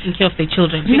maid taking care of the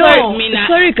children?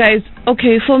 Sorry guys.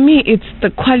 Okay, for me it's the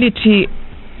quality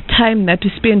time that we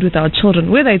spend with our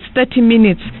children, whether it's 30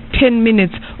 minutes, 10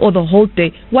 minutes, or the whole day.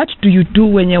 What do you do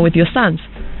when you're with your sons?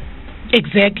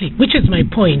 Exactly, which is my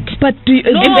point. But do you,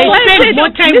 they spend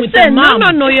more time with their mom.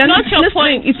 No, you're not your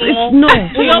point. No.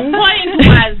 Your point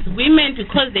was women,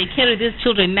 because they carry these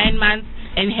children 9 months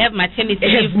and have maternity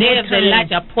leave, they have the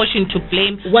larger portion to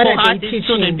blame for how these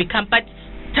children become. But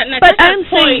I'm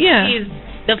saying, is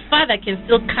the father can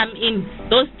still come in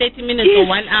those 30 minutes or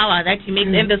 1 hour that he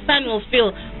makes, and the son will feel,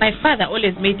 my father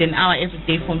always made an hour every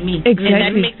day for me. Exactly. And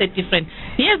that makes a difference.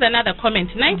 Here's another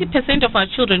comment. 90% of our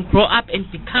children grow up and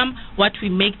become what we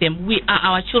make them. We are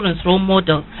our children's role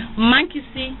models. Monkey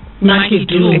see, monkey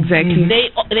do. Exactly.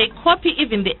 They copy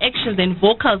even the actions and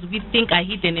vocals we think are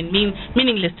hidden and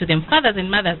meaningless to them. Fathers and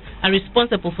mothers are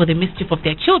responsible for the mischief of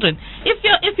their children. If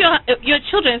your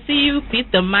children see you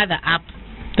beat the mother up,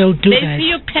 they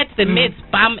see you pet the maid's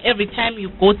bum every time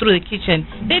you go through the kitchen,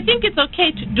 they think it's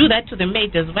okay to do that to the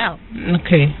maid as well.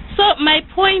 Okay. So my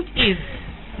point is,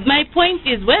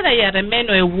 whether you're a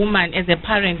man or a woman, as a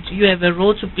parent, you have a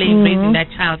role to play in raising that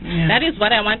child. That is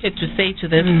what I wanted to say to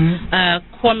this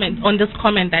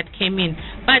comment that came in.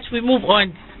 But we move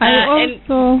on. I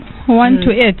also want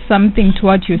to add something to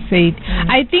what you said.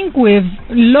 I think we've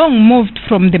long moved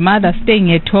from the mother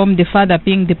staying at home, the father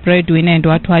being the breadwinner and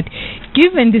what.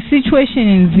 Given the situation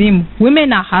in Zim, women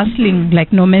are hustling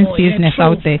like no man's business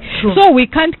out there. True. So we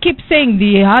can't keep saying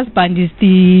the husband is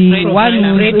the one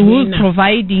who's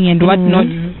providing and whatnot.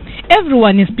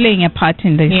 Everyone is playing a part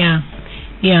in this.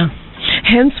 Yeah.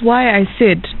 Hence why I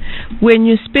said, when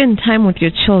you spend time with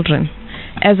your children,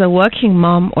 as a working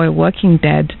mom or a working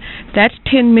dad, that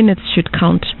 10 minutes should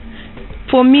count.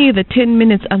 For me, the 10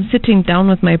 minutes, I'm sitting down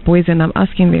with my boys and I'm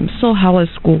asking them, so how was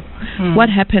school? What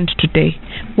happened today?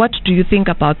 What do you think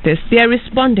about this? They are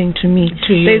responding to me.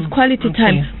 There's quality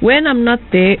time. When I'm not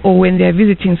there or when they're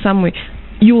visiting somewhere,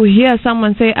 you will hear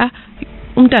someone say,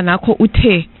 umntanakho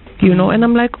uthe, and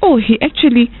I'm like, oh, he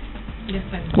actually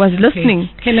was listening.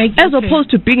 As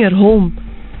opposed to being at home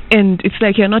and it's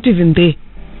like you're not even there.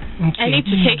 I need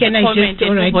to take a comment to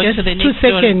the next 2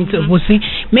 seconds, Busi.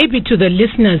 Maybe to the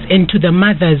listeners and to the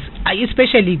mothers,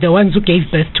 especially the ones who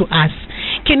gave birth to us.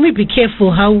 Can we be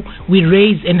careful how we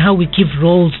raise and how we give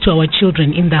roles to our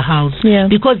children in the house?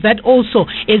 Because that also,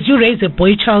 as you raise a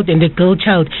boy child and a girl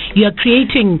child, you are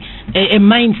creating a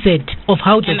mindset of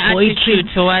how the boy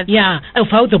treats of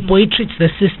how the boy treats the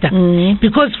sister.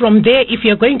 Because from there, if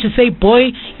you're going to say,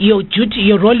 boy, your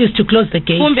role is to close the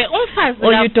gate, or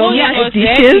you don't wash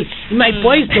dishes. My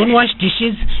boys don't wash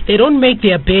dishes. They don't make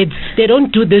their beds. They don't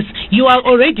do this. You are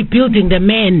already building the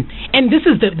men, and these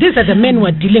are the men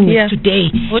we're dealing with today.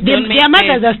 Their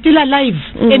mothers are still alive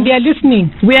and they are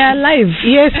listening. We are alive.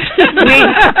 Yes,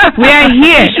 we are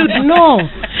here. You should know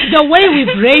the way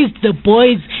we've raised the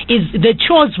boys is the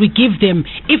chores we give them.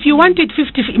 If you want it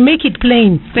 50, make it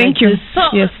plain. Thank you.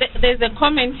 So there's a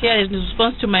comment here in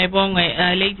response to my bong where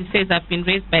a lady says, I've been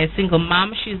raised by a single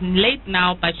mom. She's late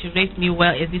now, but she raised me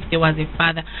well as if there was a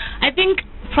father. I think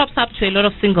props up to a lot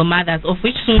of single mothers, of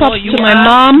which you my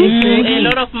mom. A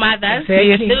lot of mothers.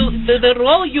 The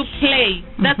role you play.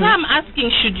 That's why I'm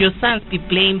asking, should your sons be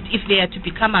blamed if they are to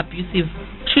become abusive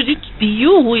should it be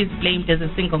you who is blamed as a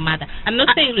single mother? I'm not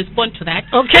saying respond to that.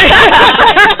 Okay.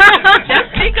 Just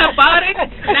think about it.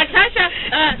 Natasha,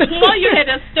 you had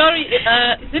a story.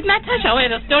 Is it Natasha who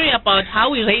had a story about how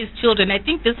we raise children? I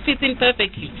think this fits in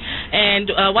perfectly.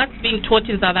 And what's being taught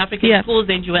in South African schools,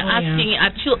 and you were asking,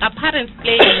 are parents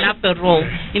playing enough a role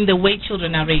in the way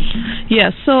children are raised?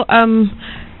 Yeah, so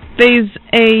there's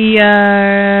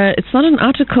it's not an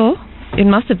article. It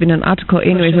must have been an article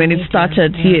anyway when it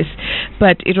started, yes.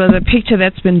 But it was a picture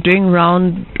that's been doing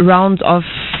rounds of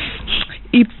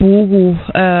Ibugu,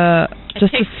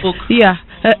 just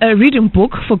a reading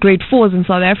book for grade 4s in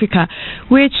South Africa,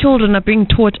 where children are being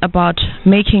taught about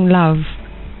making love.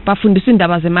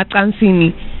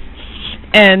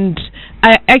 And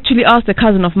I actually asked a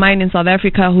cousin of mine in South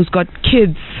Africa who's got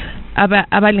kids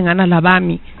abalingana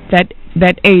labami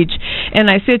that age, and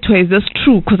I said to her, is this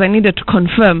true? Because I needed to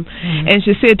confirm. And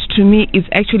she said to me, it's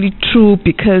actually true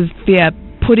because they are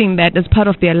putting that as part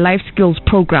of their life skills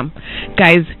program.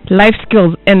 Guys, life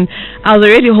skills. And I was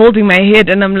already holding my head,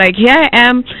 and I'm like, here I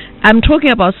am, I'm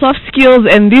talking about soft skills,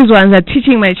 and these ones are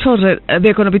teaching my children,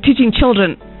 they're going to be teaching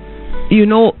children,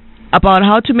 about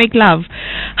how to make love.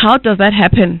 How does that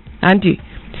happen, Auntie?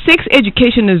 Sex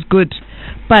education is good,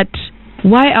 but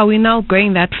why are we now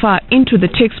going that far into the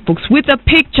textbooks with a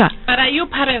picture? But are you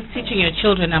parents teaching your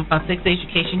children about sex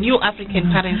education? You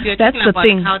African parents, you're That's talking the about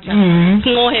thing. culture.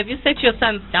 Have you set your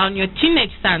sons down, your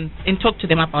teenage sons, and talk to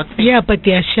them about sex? Yeah, but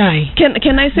they are shy. Can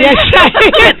I say? They're shy.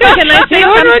 Can I say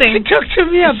something? Talk to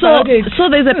me about it. So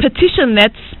there's a petition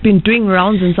that's been doing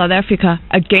rounds in South Africa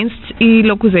against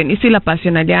syllabus.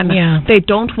 They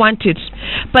don't want it.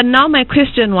 But now my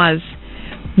question was,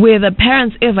 were the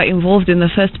parents ever involved in the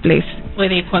first place? Were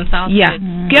they consulted? Yeah.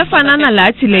 The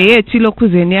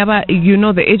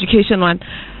education one.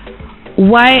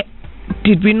 Why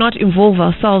did we not involve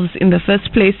ourselves in the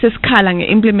first place?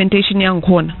 Implementation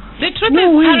The truth is,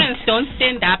 parents don't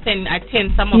stand up and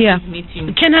attend some of these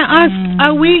meetings. Can I ask,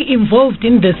 are we involved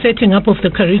in the setting up of the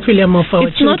curriculum of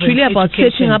our children? It's not really about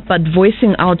setting up, but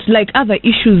voicing out, like other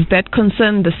issues that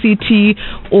concern the city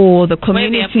or the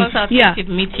community. Where there are consultative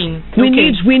meetings.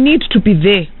 We need to be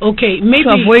there. Okay, maybe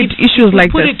to avoid issues like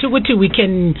put this. It to we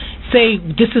can say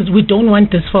we don't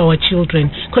want this for our children,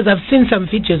 because I've seen some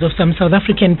videos of some South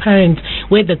African parents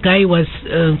where the guy was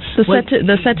the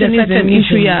Satanism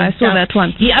issue. Yeah, I saw that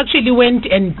one. He actually went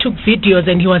and took videos,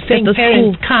 and he was saying,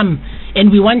 parents, come,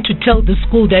 and we want to tell the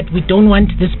school that we don't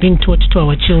want this being taught to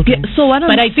our children. Yeah,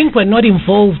 but I think we're not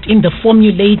involved in the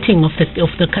formulating of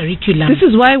the curriculum. This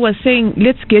is why we're saying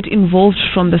let's get involved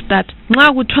from the start.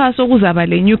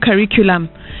 New curriculum.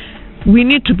 We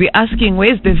need to be asking,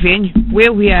 where's the venue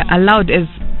where we are allowed as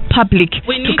public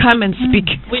to come and speak?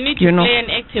 We need to play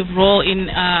an active role in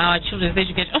our children's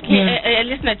education. Okay, a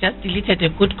listener just deleted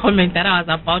a good comment that I was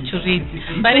about to read.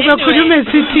 But anyway,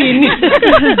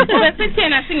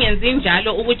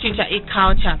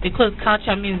 culture, because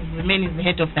culture means the man is the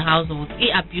head of the household.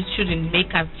 Abuse shouldn't make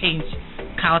us change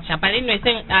culture. But anyway,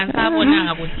 saying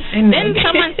then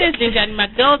someone says, my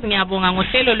girls, ngiyabonga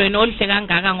ngohlelo lwenu oluhle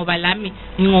kangaka ngoba lami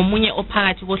ngomunye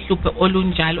ophakathi kohluphe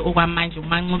olunjalo okwamanje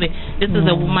uMancube. This is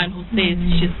a woman who says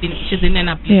she's in an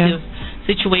abusive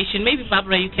situation. Maybe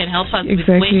Barbara, you can help us with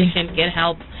where she can get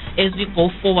help as we go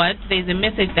forward. There's a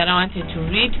message that I wanted to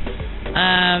read.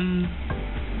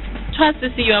 Trust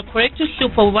us, you are correct to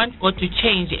hlupho. We want God to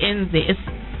change enze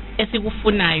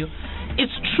esikufunayo.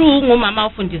 It's true ngumama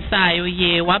ofundisayo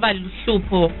waba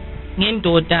luhlupho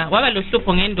ngendoda.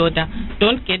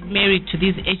 Don't get married to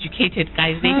these educated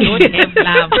guys. They don't have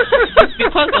love. It's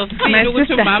because of my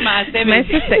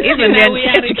sister, even they're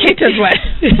educated one.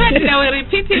 Now we're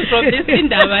repeating from this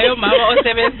indaba yo mama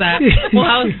osebenza ku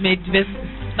housemate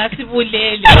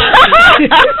basibulele.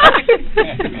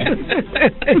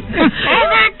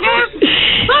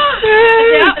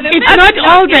 It's not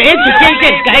all the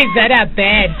educated guys that are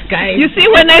bad, guys. You see,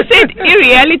 when I said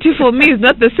irreality for me is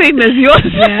not the same as yours.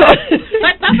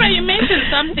 But Barbara, you mentioned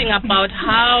something about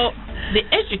how the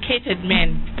educated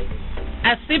men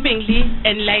are seemingly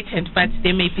enlightened, but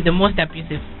they may be the most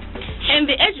abusive. And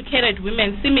the educated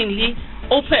women seemingly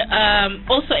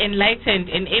also enlightened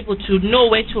and able to know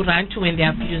where to run to when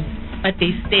they're abused, but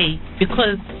they stay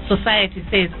because society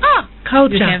says,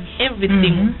 culture. You have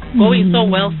everything going so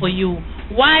well for you.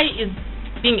 Why is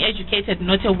being educated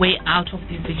not a way out of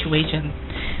these situations?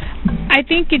 I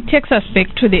think it takes us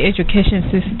back to the education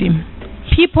system.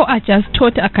 People are just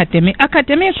taught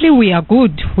academically we are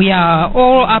good, we are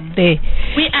all up there.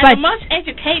 We are the most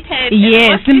educated.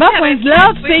 Yes, Zimbabweans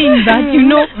love saying that,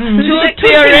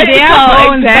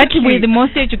 theoretical, that we're the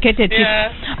most educated people.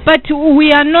 But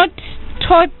we are not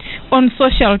taught on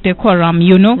social decorum,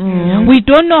 you know. Mm. We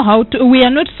don't know how to, we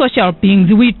are not social beings.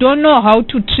 We don't know how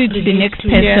to treat the next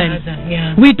person.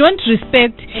 Yeah. We don't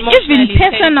respect even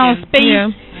personal space.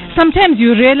 Yeah. Sometimes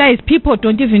you realize people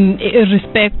don't even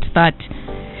respect that.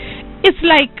 It's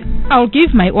like, I'll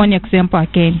give my own example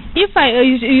again. If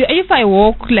I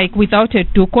walk like without a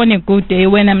toque on a good day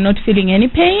when I'm not feeling any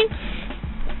pain,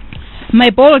 my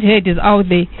bald head is out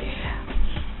there.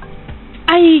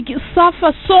 I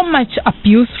suffer so much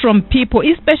abuse from people,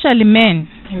 especially men,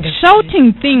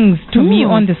 shouting things to me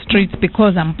on the streets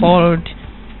because I'm bald.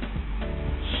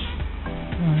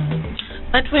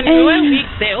 But when we were weak,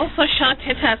 they also shout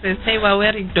at us and say we're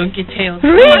wearing donkey tails.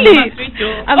 Really?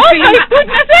 I'm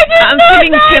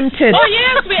feeling tempted. Oh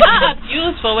yes, we are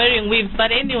abused for wearing weaves.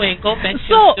 But anyway, go back to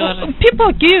your story.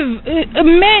 People give,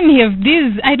 men have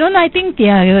these, I don't know, I think they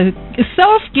are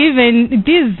self-given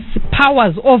these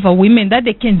powers over women that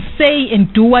they can say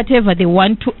and do whatever they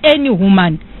want to any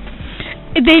woman.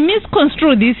 They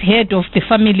misconstrue this head of the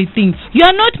family thing. You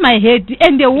are not my head,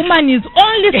 and the woman is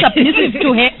only submissive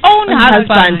to her own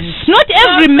husband. Not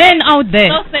every man out there.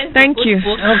 Thank you.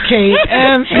 Okay.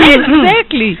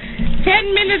 Exactly.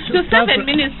 10 minutes to 7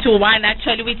 minutes to 1.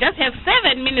 Actually, we just have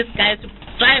 7 minutes, guys, to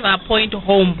drive our point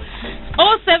home.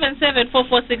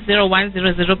 077-4460-100.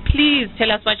 Please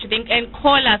tell us what you think and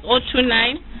call us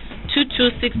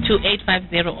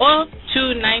 029-2262-850 or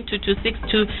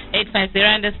 292262850.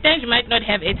 I understand you might not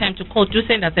have airtime to call. Do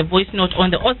send us a voice note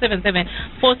on the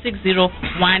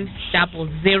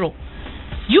 077-460-100.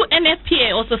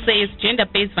 UNFPA also says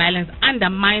gender-based violence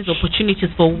undermines opportunities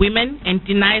for women and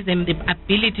denies them the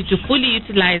ability to fully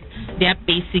utilize their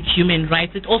basic human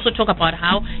rights. It also talks about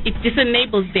how it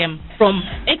disenables them from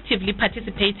actively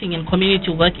participating in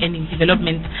community work and in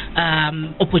development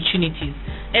opportunities.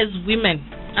 As women,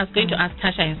 I was going to ask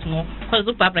Tasha and Smo, because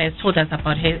Barbara has told us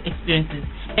about her experiences.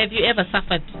 Have you ever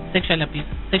suffered sexual abuse,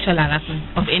 sexual harassment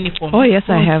of any form? Oh yes,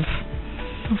 I have.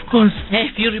 Of course.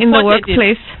 Have you reported in the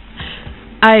workplace?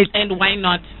 And why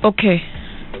not? Okay.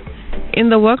 In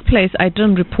the workplace, I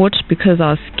didn't report because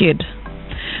I was scared.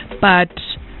 But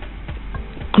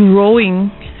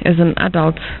growing as an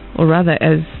adult, or rather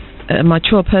as a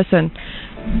mature person,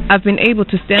 I've been able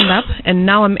to stand up, and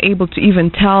now I'm able to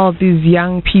even tell these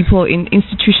young people in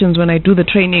institutions when I do the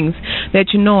trainings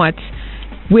that, you know what,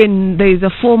 when there is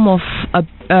a form of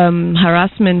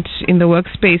harassment in the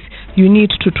workspace, you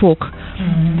need to talk.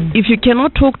 Mm-hmm. If you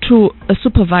cannot talk to a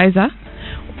supervisor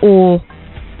or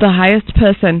the highest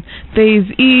person, there is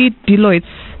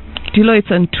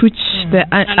Deloitte and Twitch, the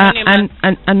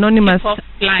anonymous.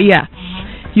 Yeah,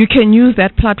 you can use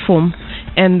that platform,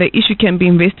 and the issue can be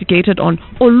investigated on,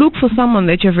 or look for someone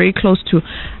that you're very close to.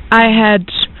 I had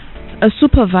a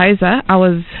supervisor. I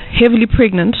was heavily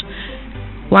pregnant,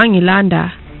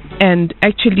 Wangilanda, and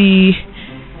actually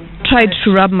tried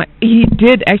to rub my. He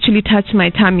did actually touch my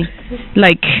tummy.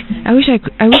 Like, I wish I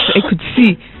could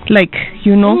see. Like,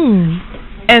 you know,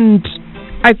 and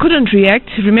I couldn't react.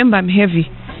 Remember, I'm heavy,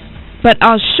 but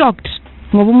I was shocked.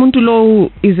 Ngobumuntulo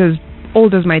is as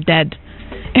old as my dad,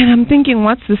 and I'm thinking,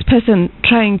 what's this person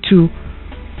trying to?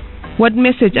 What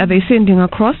message are they sending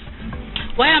across?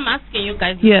 Why I'm asking you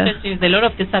guys this question is a lot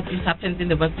of this abuse happens in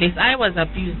the workplace. I was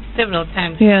abused several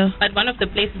times. Yeah. But one of the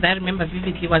places I remember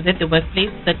vividly was at the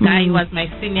workplace. The guy who was my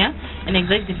senior, an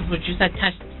executive producer,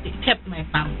 tapped my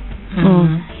bum.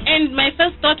 And my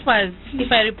first thought was,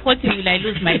 if I report him, will I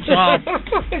lose my job?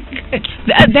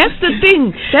 That's the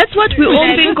thing. That's what we all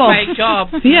think of. My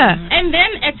job. Yeah. And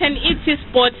then at an ET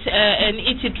spot, an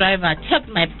ET driver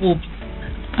tapped my boobs.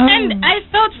 And I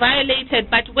felt violated,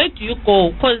 but where do you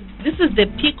go? Because this is the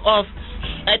peak of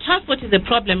transport is a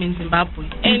problem in Zimbabwe.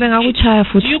 And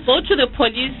do you go to the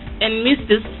police and miss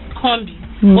this combi,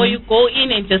 or you go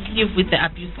in and just live with the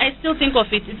abuse? I still think of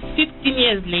it. It's 15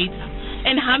 years later.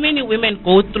 And how many women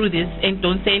go through this and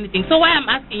don't say anything? So why I'm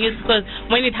asking you is because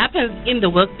when it happens in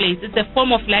the workplace, it's a form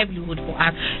of livelihood for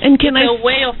us. And it's a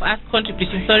way of us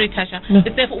contributing. Sorry, Tasha. No.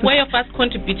 It's a way of us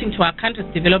contributing to our country's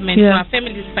development, to our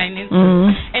family's finances.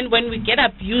 And when we get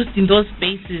abused in those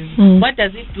spaces, what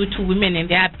does it do to women and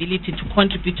their ability to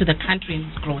contribute to the country and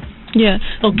its growth? Yeah.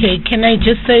 Okay, can I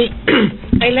just say,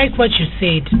 I like what you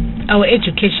said. Our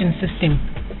education system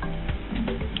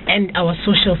and our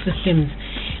social systems.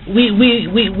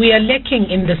 We are lacking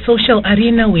in the social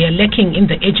arena, we are lacking in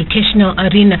the educational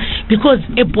arena, because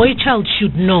a boy child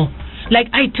should know. Like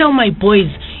I tell my boys,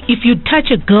 if you touch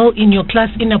a girl in your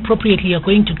class inappropriately, you're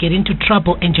going to get into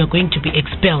trouble and you're going to be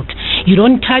expelled. You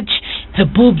don't touch her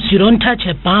boobs, you don't touch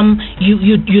her bum,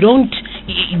 you don't.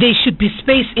 There should be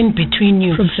space in between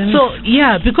you. So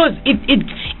yeah, because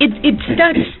it it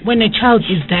starts when a child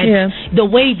is that. The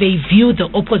way they view the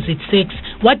opposite sex.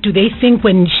 What do they think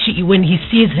when he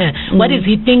sees her? What is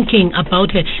he thinking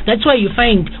about her? That's why you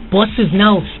find bosses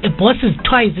now. A boss is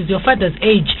twice is your father's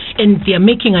age, and they are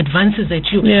making advances at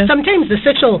you. Sometimes the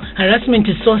sexual harassment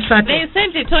is so subtle. They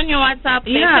send it on your WhatsApp.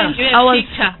 They send you a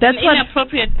picture. That's an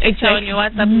inappropriate picture on your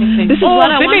WhatsApp message. This is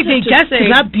what I wanted to say. They just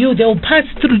grab you. They'll pass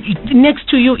through next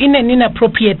to you in an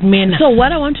inappropriate manner. So what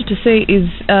I wanted to say is,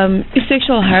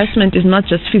 sexual harassment is not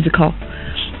just physical.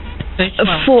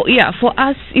 For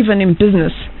us, even in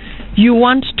business, you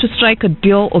want to strike a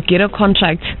deal or get a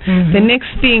contract. The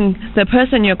next thing, the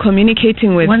person you're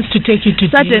communicating with wants to take you to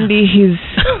suddenly he's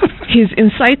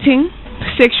inciting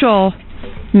sexual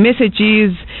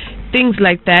messages, things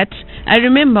like that. I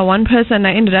remember one person,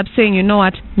 I ended up saying, you know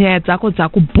what, I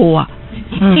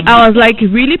was like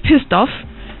really pissed off,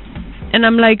 and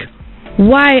I'm like,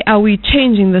 why are we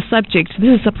changing the subject?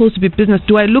 This is supposed to be business.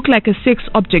 Do I look like a sex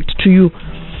object to you?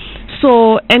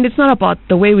 So, and it's not about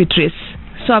the way we dress.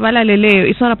 So,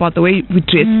 it's not about the way we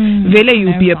dress. Vele,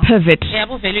 you'll be a pervert.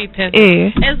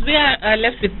 As we are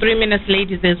left with 3 minutes,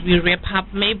 ladies, as we wrap up,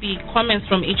 maybe comments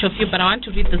from each of you, but I want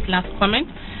to read this last comment.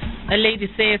 A lady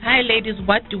says, "Hi ladies,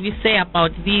 what do we say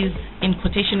about these, in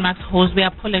quotation marks, hoes? We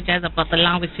apologize about the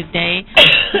language today.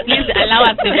 Please allow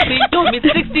us the freedom with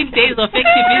 16 days of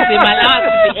activism. Allow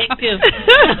us to be active."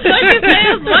 So she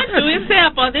says, what do we say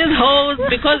about these hoes?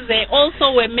 Because they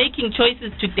also were making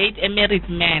choices to date a married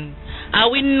man. Are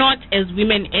we not, as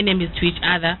women, enemies to each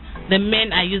other? The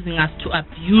men are using us to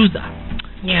abuse us.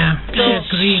 Yeah, so I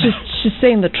agree. She's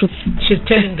saying the truth. She's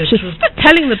telling the truth.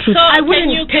 Telling the truth. So I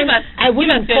wouldn't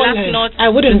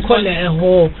call her a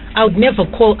whore. I would never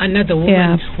call another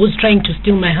woman who's trying to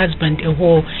steal my husband a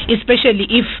whore, especially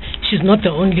if she's not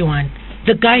the only one.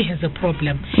 The guy has a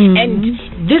problem, and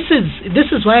this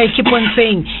is why I keep on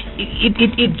saying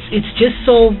it's just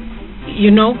so.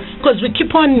 Because we keep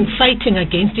on fighting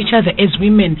against each other as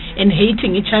women and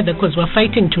hating each other because we're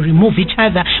fighting to remove each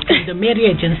other from the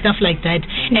marriage and stuff like that.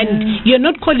 And you're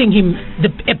not calling him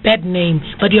a bad name,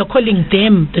 but you're calling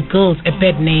them, the girls, a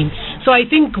bad name. So I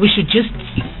think we should just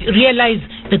realize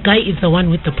the guy is the one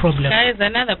with the problem. Guys,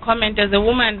 another comment. As a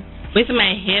woman with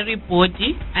my hairy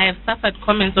body, I have suffered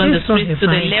comments on the streets to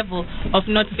the level of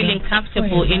not feeling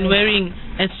comfortable in wearing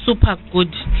a super good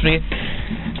dress.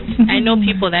 I know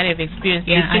people that have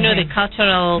experienced this. You know the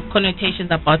cultural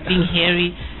connotations about being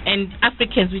hairy. And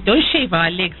Africans, we don't shave our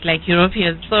legs like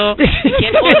Europeans. So you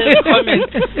get all these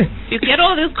comments. You get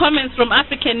all these comments from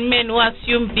African men who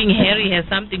assume being hairy has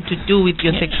something to do with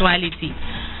your sexuality.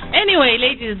 Anyway,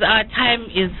 ladies, our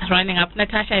time is running up.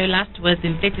 Natasha, your last words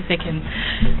in 30 seconds.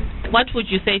 What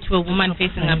would you say to a woman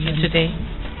facing up to today?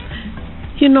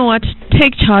 You know what?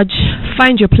 Take charge.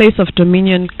 Find your place of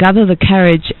dominion. Gather the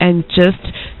courage and just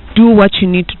do what you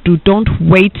need to do. Don't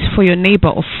wait for your neighbor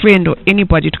or friend or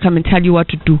anybody to come and tell you what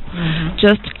to do.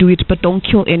 Just do it, but don't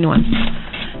kill anyone.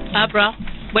 Barbara,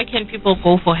 where can people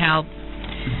go for help?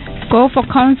 Go for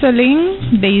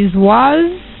counseling. There is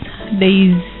WAS. There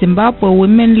is Zimbabwe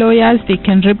women lawyers. They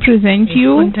can represent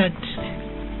you. There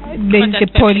is the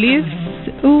police.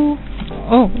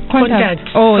 Contact.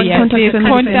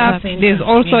 Contact. There's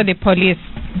also the police.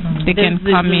 They can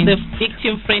come in. The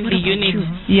victim-friendly unit.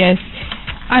 Yes.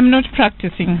 I'm not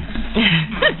practicing.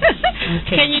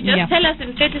 Can you just tell us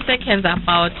in 30 seconds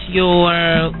about your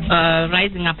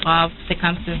Rising Above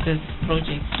Circumstances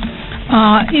project?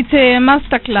 It's a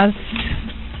masterclass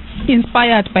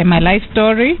inspired by my life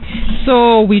story.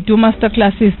 So we do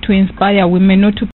masterclasses to inspire women not to